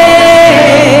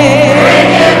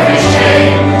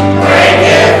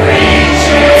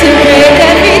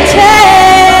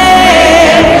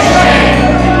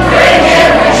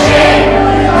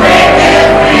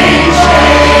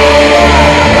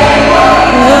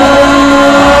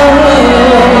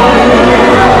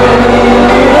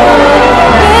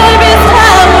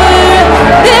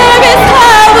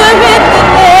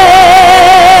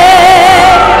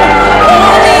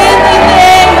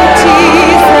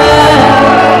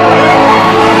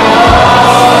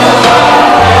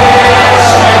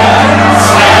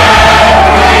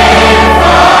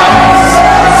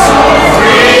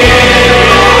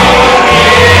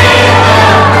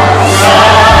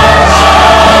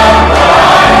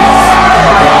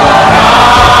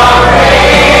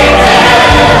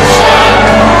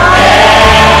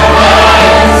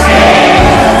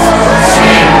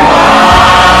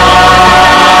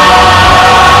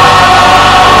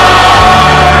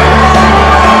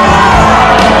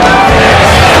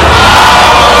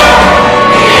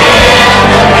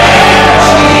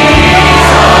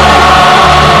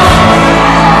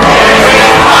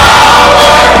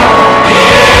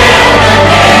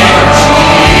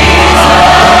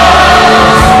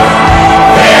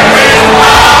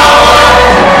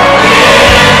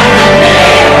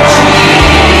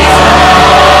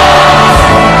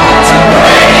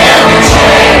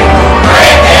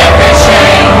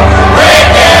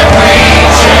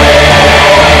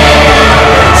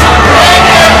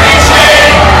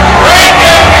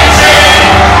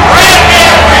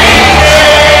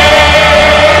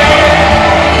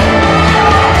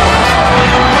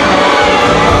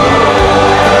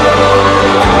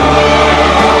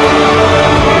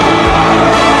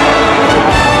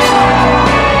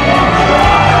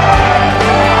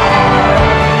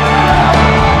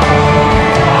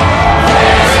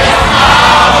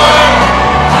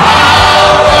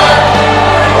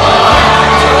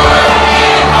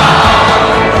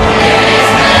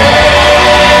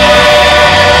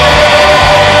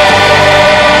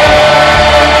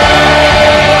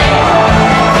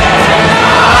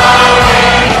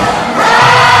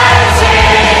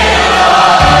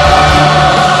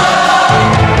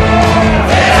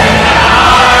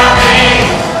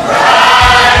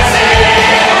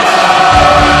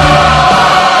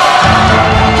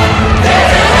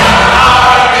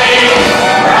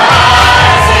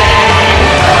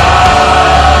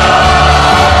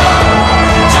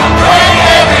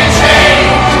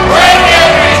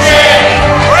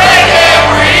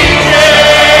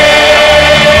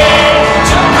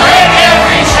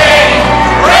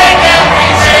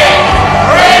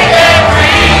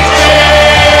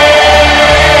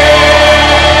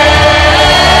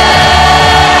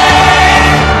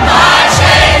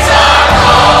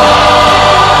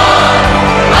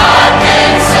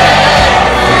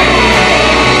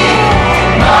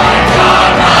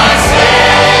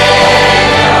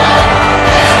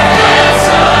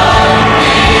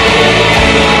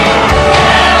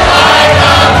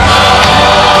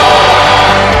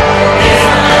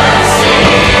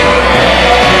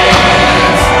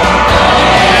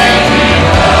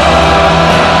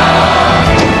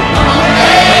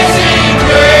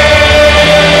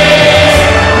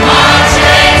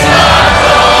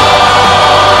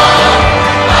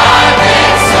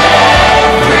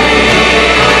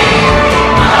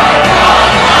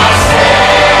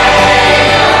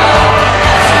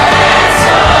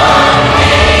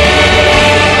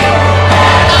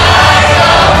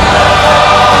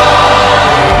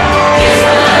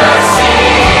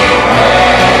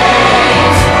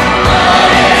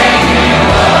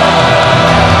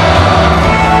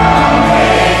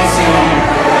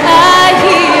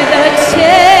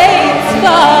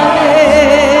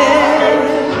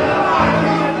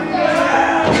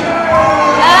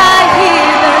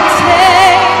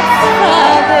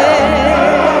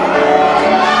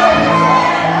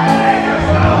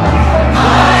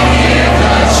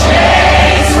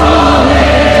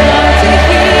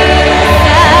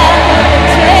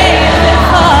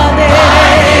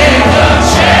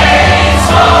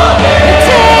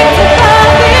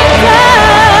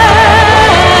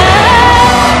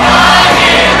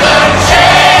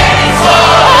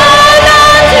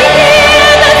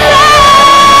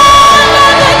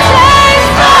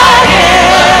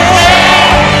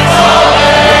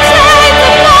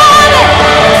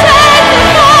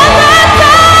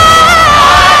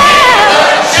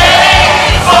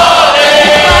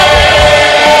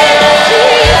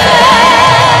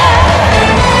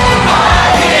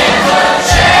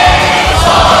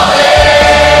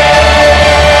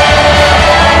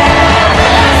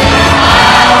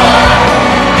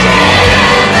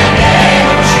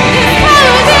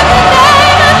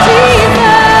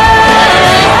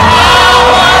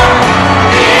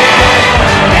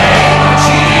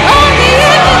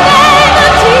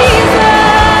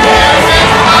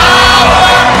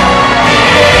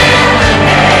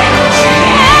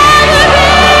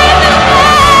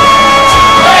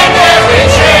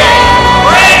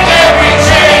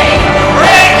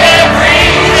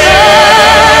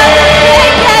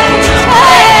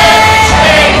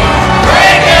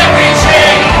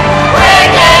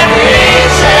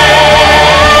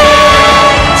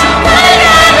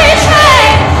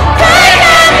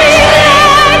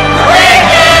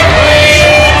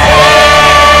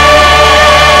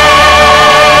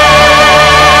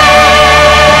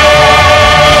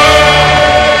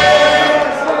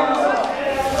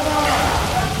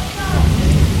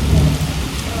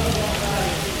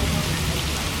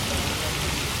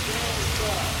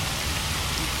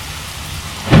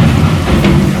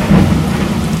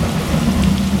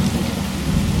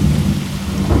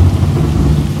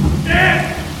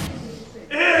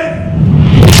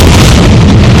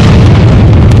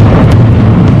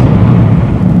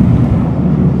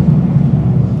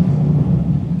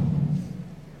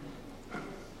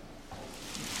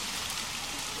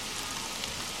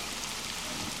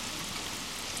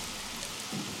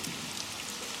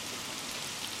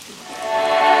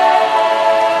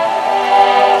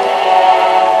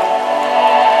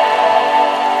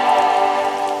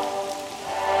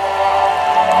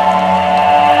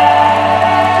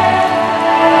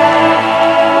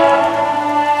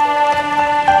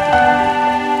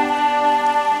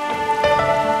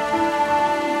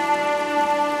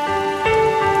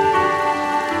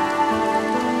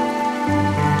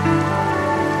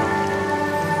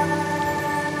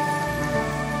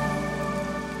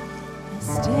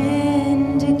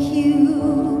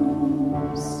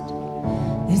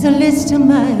 Cast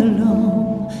am I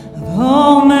alone of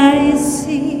all my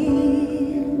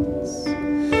sins,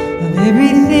 of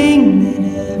everything that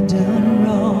I've done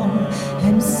wrong.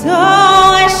 I'm so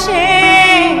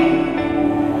ashamed.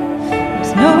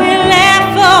 There's nowhere left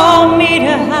for me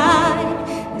to hide.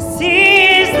 This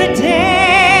is the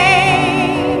day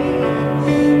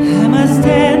I must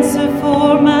answer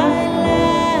for my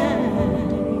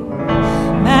life.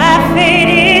 My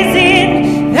fate is in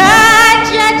the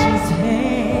judge's hands.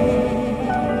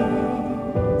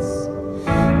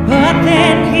 But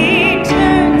then he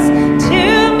turns to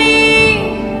me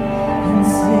and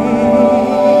says,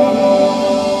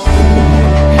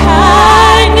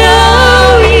 I know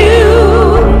you,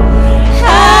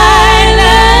 I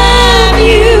love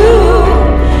you,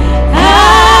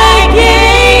 I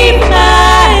gave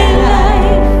my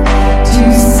life to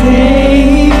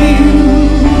save you.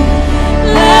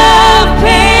 Love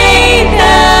paid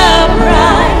the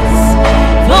price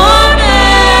for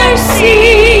mercy.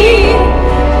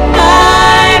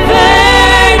 My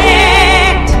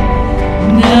verdict,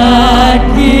 not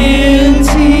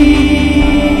guilty.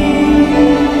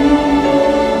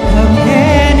 How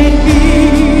can it be?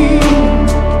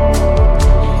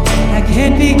 I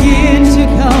can't begin to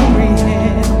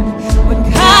comprehend what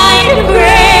kind of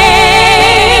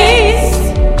grace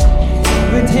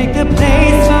would take the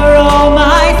place for all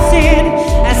my sin.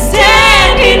 I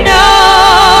stand in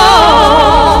awe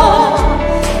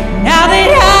now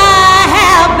that I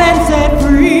have been set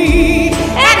free,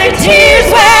 and the tears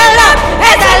well up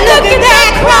as I look at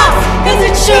that cross, 'cause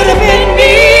it should have been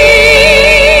me.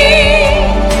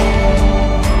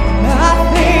 My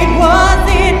fate was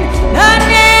in the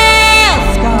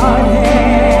nail-scarred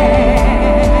hands.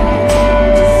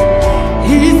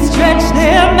 He stretched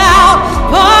them out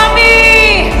for me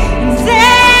and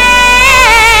said,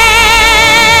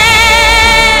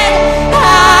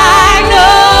 I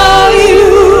know you,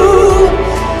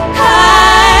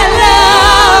 I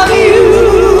love you,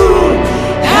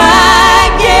 I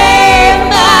gave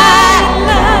my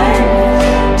life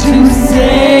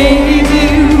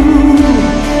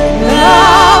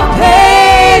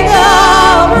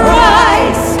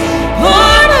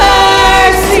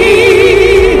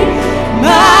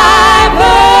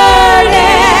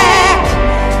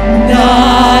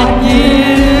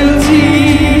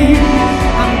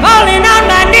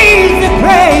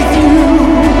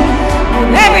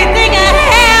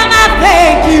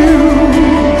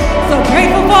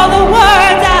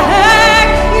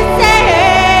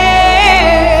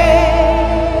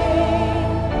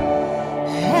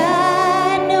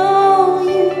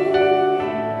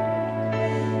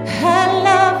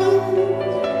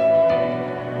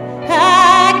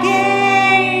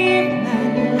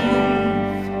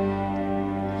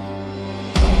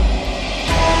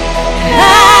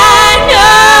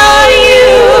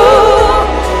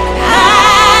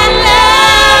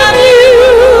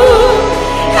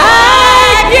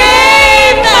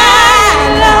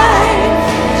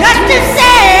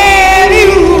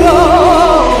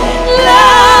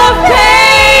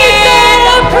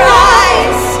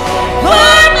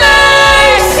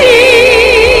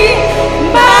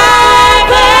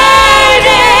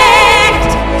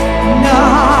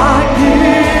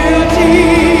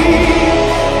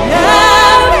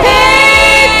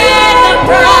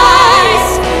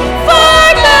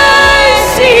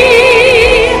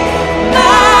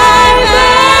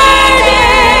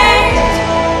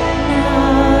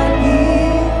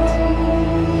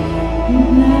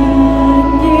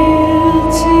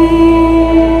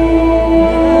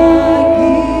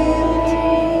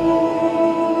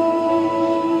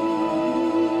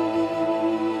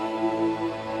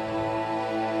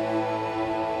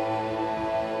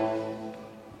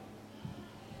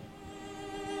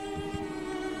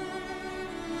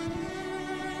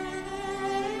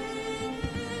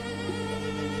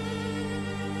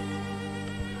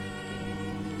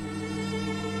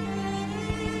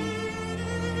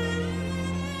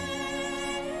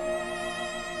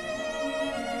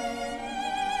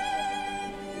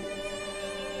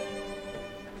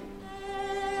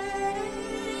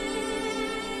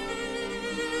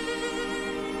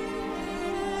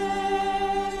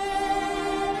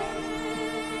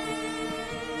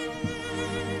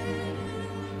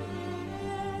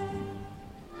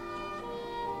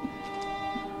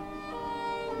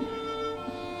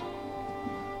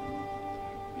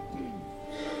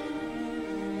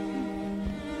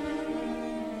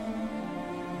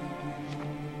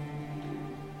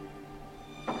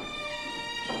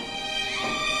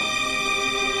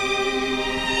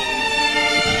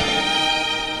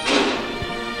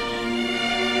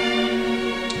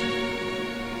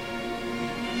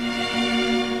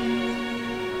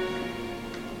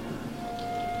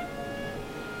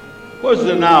Was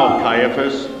it now,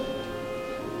 Caiaphas?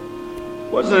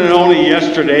 Wasn't it only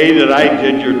yesterday that I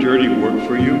did your dirty work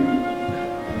for you?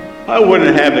 I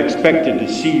wouldn't have expected to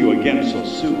see you again so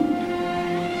soon.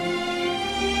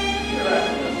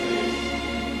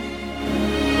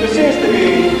 There seems to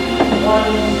be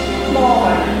one small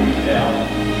minor detail.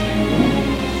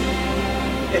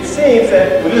 It seems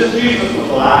that when this Jesus was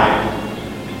alive,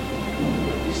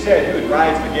 he said he would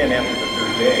rise again after the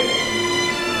third day.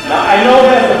 Now, I know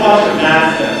that's a bunch of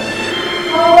nonsense.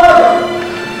 However,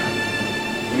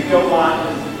 we don't want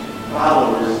his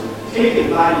followers taking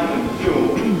the body from the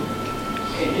tomb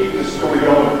and keep the story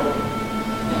going.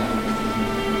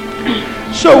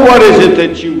 So what is it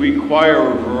that you require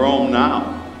of Rome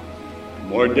now?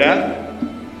 More death?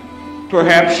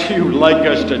 Perhaps you would like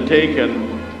us to take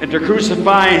and to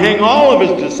crucify and hang all of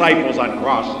his disciples on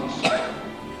crosses.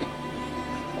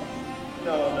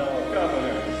 No,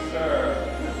 Governor, sir.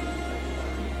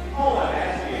 All I'm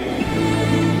asking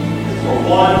is for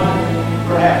one,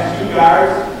 perhaps 2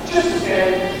 guards, just to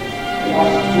stand and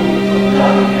watch the tomb of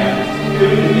nothing happens.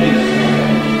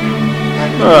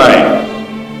 All right.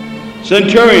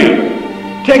 Centurion,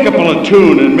 take a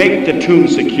platoon and make the tomb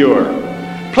secure.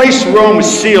 Place Rome's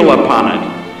seal upon it.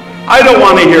 I don't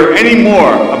want to hear any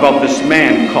more about this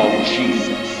man called Jesus.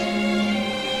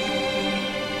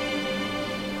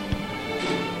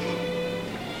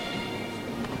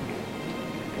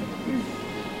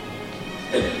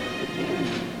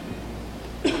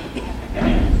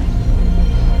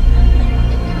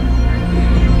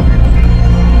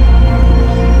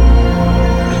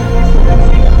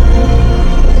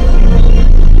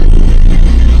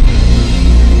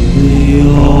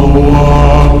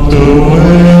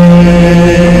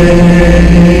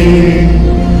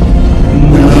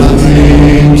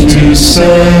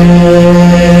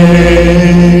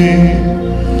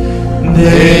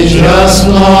 They just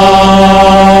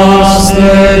lost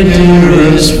their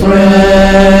dearest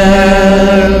friend.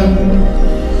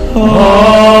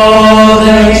 Oh,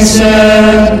 they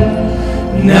said,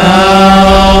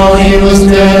 now he was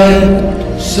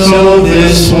dead, so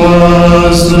this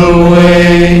was the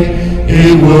way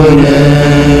it would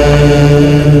end.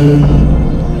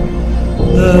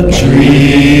 The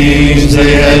dreams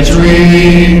they had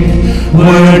dreamed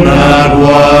were not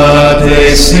what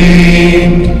they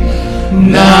seemed.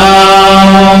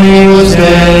 Now he was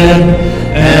dead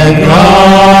and gone.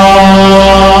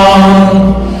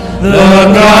 The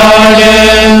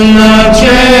garden, the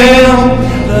jail,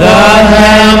 the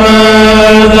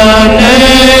hammer, the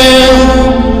nail.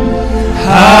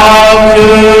 How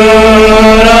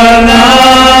could a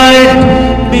night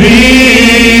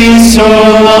be so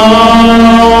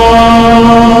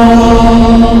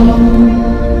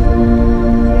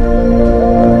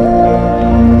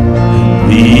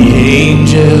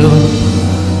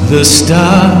the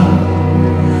star,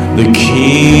 the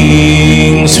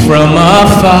kings from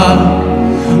afar,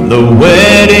 the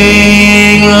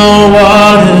wedding, the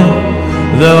water,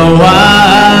 the wine.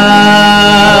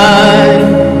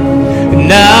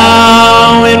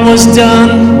 Now it was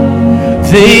done,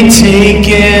 they'd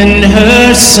taken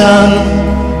her son,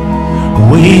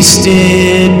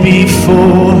 wasted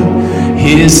before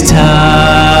his time.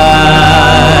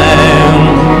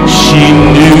 She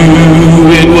knew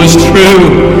it was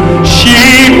true. She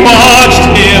watched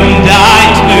him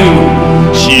die too.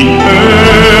 She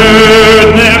heard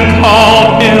them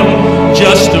call him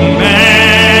just a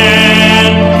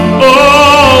man.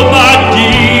 Oh, but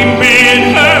deep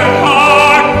in her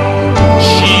heart,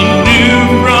 she knew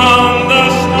from the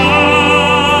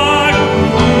start,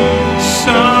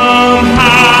 somehow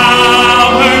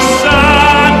her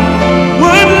son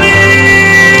would live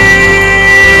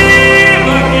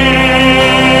again.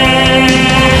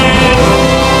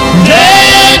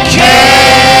 Then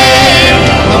came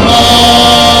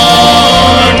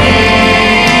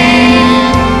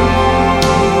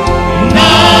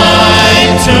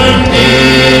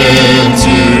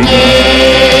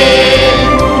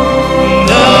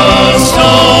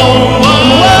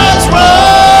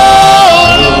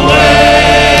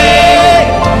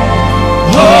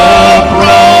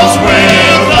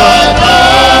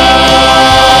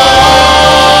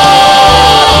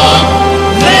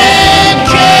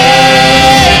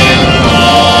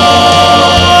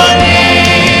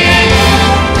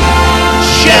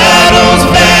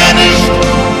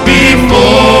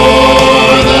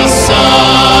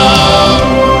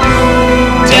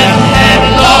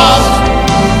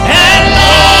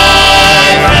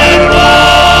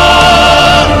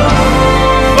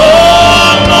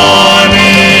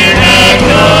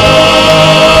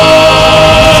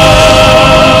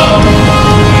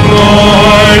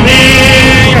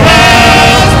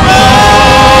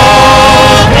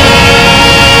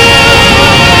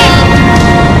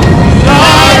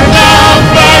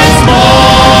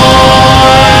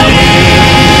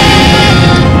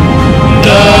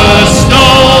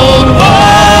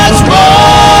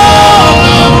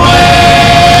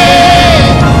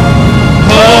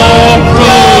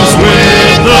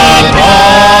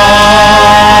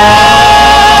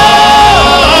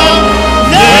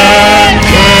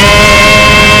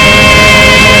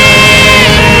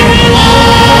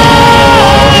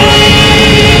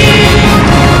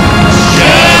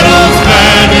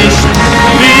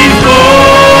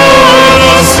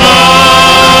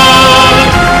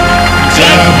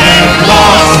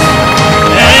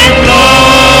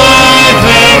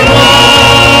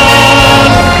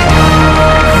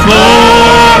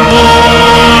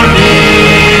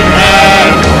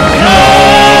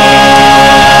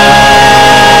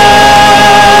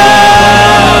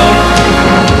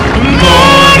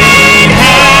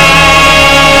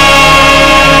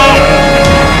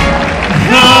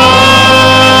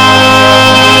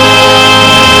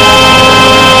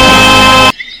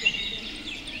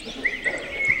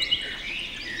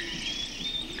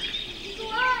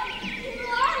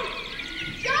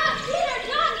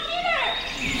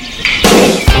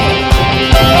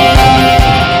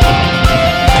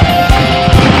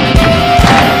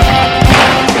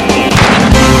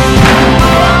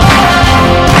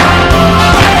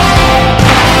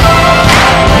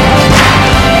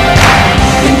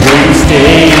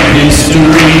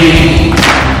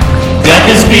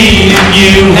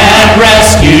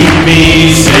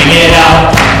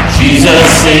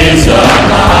Jesus is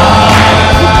alive.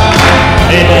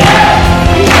 Amen.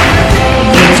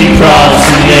 Empty cross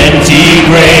and empty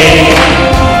grave,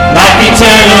 life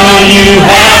eternal you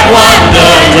have won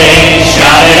the race.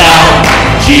 Shout it out,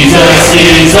 Jesus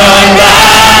is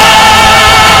alive.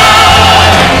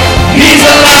 He's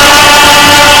alive.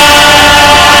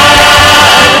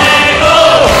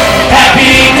 Oh,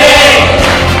 happy day,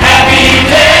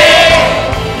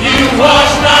 you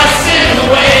washed my sin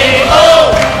away.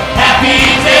 Oh,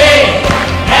 happy day,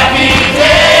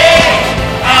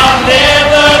 I'll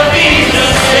never be the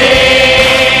same.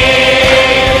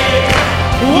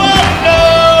 Oh no,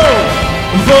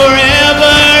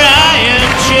 forever I am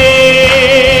changed.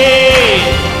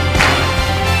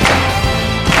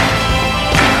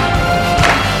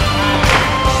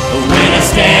 When I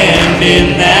stand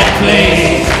in that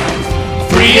place,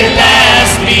 free at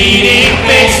last, meeting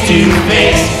face to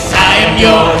face, I am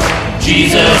yours,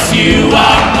 Jesus, you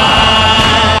are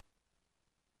mine.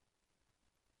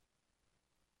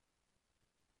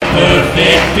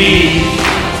 Perfect peace,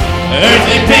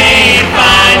 earthly pain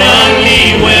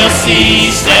finally will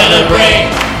cease. Celebrate,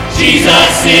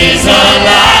 Jesus is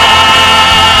alive.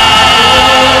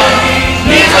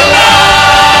 He's alive.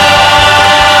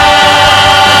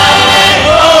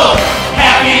 Oh,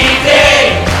 happy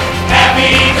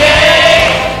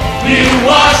day, you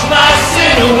wash my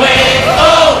sin away.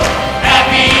 Oh,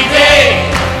 happy day,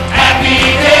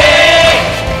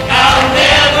 I'll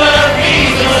never be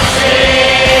the same.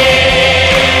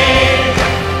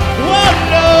 Oh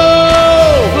no,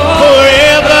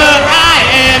 forever I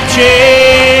am changed.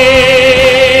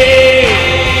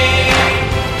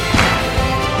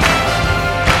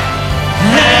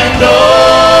 And oh,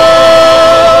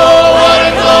 what a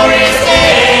glorious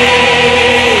day,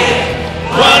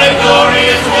 what a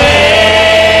glorious way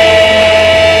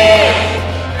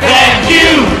that you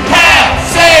have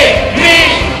saved me.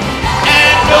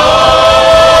 And oh,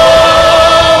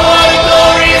 what a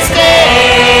glorious day,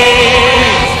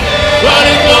 what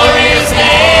a glorious day.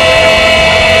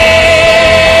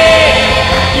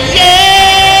 Yeah,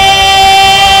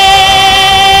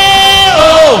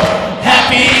 oh,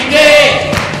 happy day,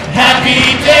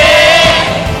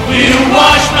 will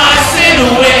wash my sin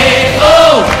away.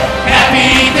 Oh,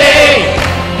 happy day,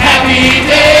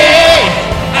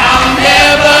 I'll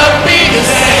never be the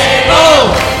same.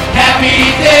 Oh,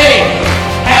 happy day,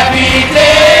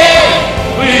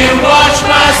 will wash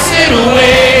my sin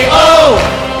away. Oh,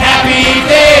 happy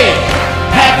day,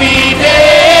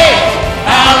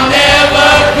 I'll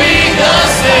never be the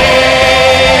same.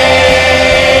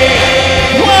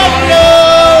 Oh no,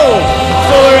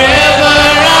 forever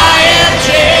I am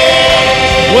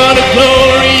changed. What a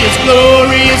glorious,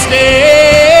 glorious day.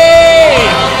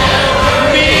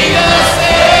 Be the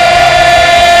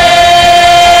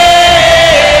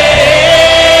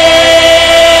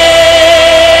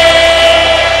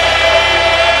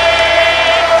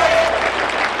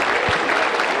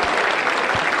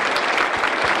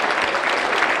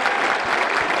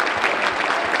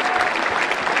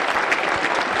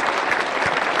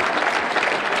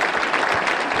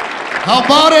How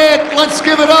about it? Let's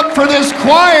give it up for this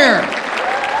choir.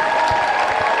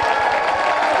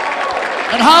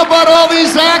 And how about all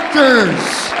these actors?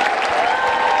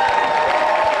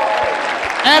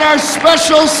 And our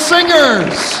special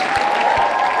singers?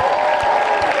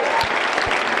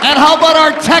 And how about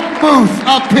our tech booth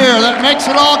up here that makes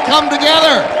it all come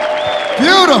together?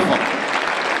 Beautiful.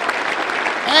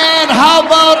 And how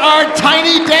about our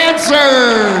tiny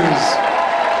dancers?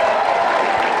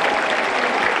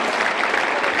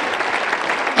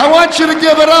 I want you to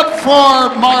give it up for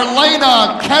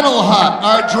Marlena Kettlehut,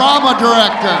 our drama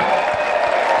director.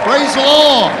 Praise the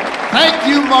Lord. Thank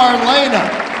you, Marlena.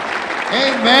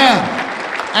 Amen.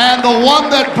 And the one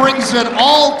that brings it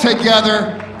all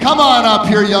together, come on up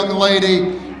here, young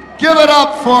lady. Give it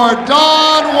up for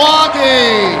Dawn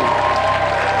Wadi.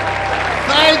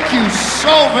 Thank you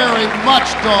so very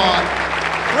much, Dawn.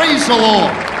 Praise the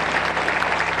Lord.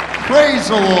 Praise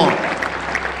the Lord.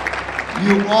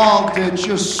 You all did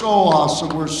just so awesome.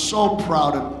 We're so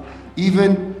proud of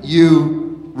even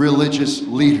you religious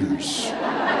leaders.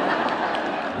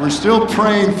 We're still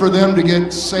praying for them to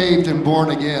get saved and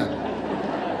born again.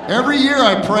 Every year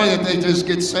I pray that they just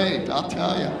get saved. I'll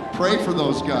tell you. Pray for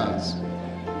those guys.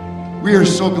 We are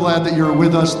so glad that you're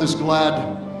with us this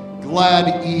glad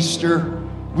Easter.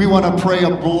 We want to pray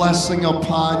a blessing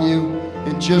upon you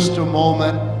in just a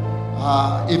moment.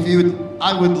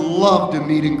 I would love to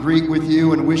meet and greet with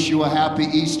you and wish you a happy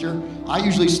Easter. I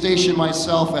usually station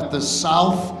myself at the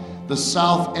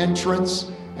south entrance,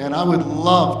 and I would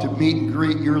love to meet and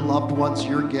greet your loved ones,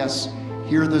 your guests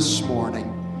here this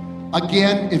morning.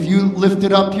 Again, if you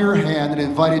lifted up your hand and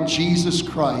invited Jesus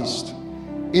Christ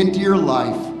into your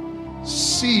life,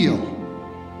 seal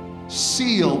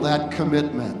that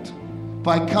commitment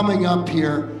by coming up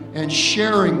here and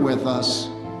sharing with us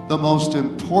the most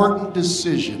important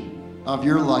decision of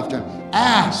your lifetime.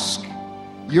 Ask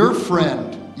your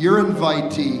friend, your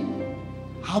invitee,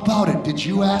 how about it? Did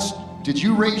you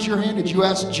raise your hand? Did you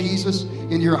ask Jesus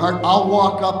in your heart? I'll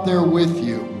walk up there with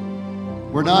you.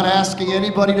 We're not asking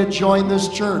anybody to join this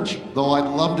church, though I'd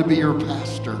love to be your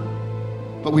pastor.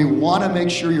 But we want to make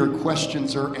sure your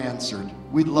questions are answered.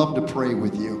 We'd love to pray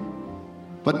with you.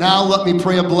 But now let me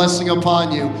pray a blessing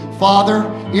upon you. Father,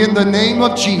 in the name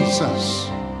of Jesus,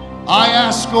 I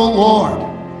ask, O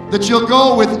Lord, that you'll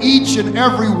go with each and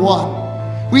every one.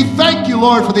 We thank you,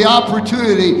 Lord, for the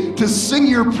opportunity to sing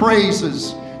your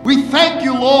praises. We thank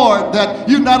you, Lord, that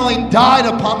you not only died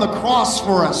upon the cross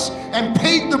for us and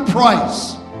paid the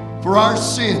price for our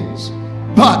sins,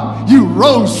 but you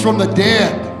rose from the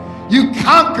dead. You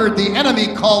conquered the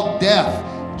enemy called death.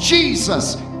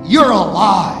 Jesus, you're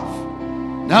alive.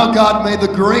 Now, God, may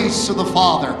the grace of the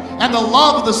Father and the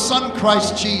love of the Son,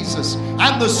 Christ Jesus,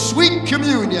 and the sweet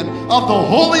communion of the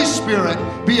Holy Spirit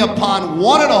be upon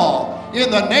one and all. In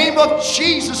the name of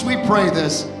Jesus, we pray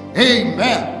this.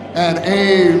 Amen and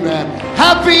amen.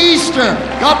 Happy Easter.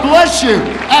 God bless you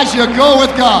as you go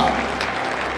with God.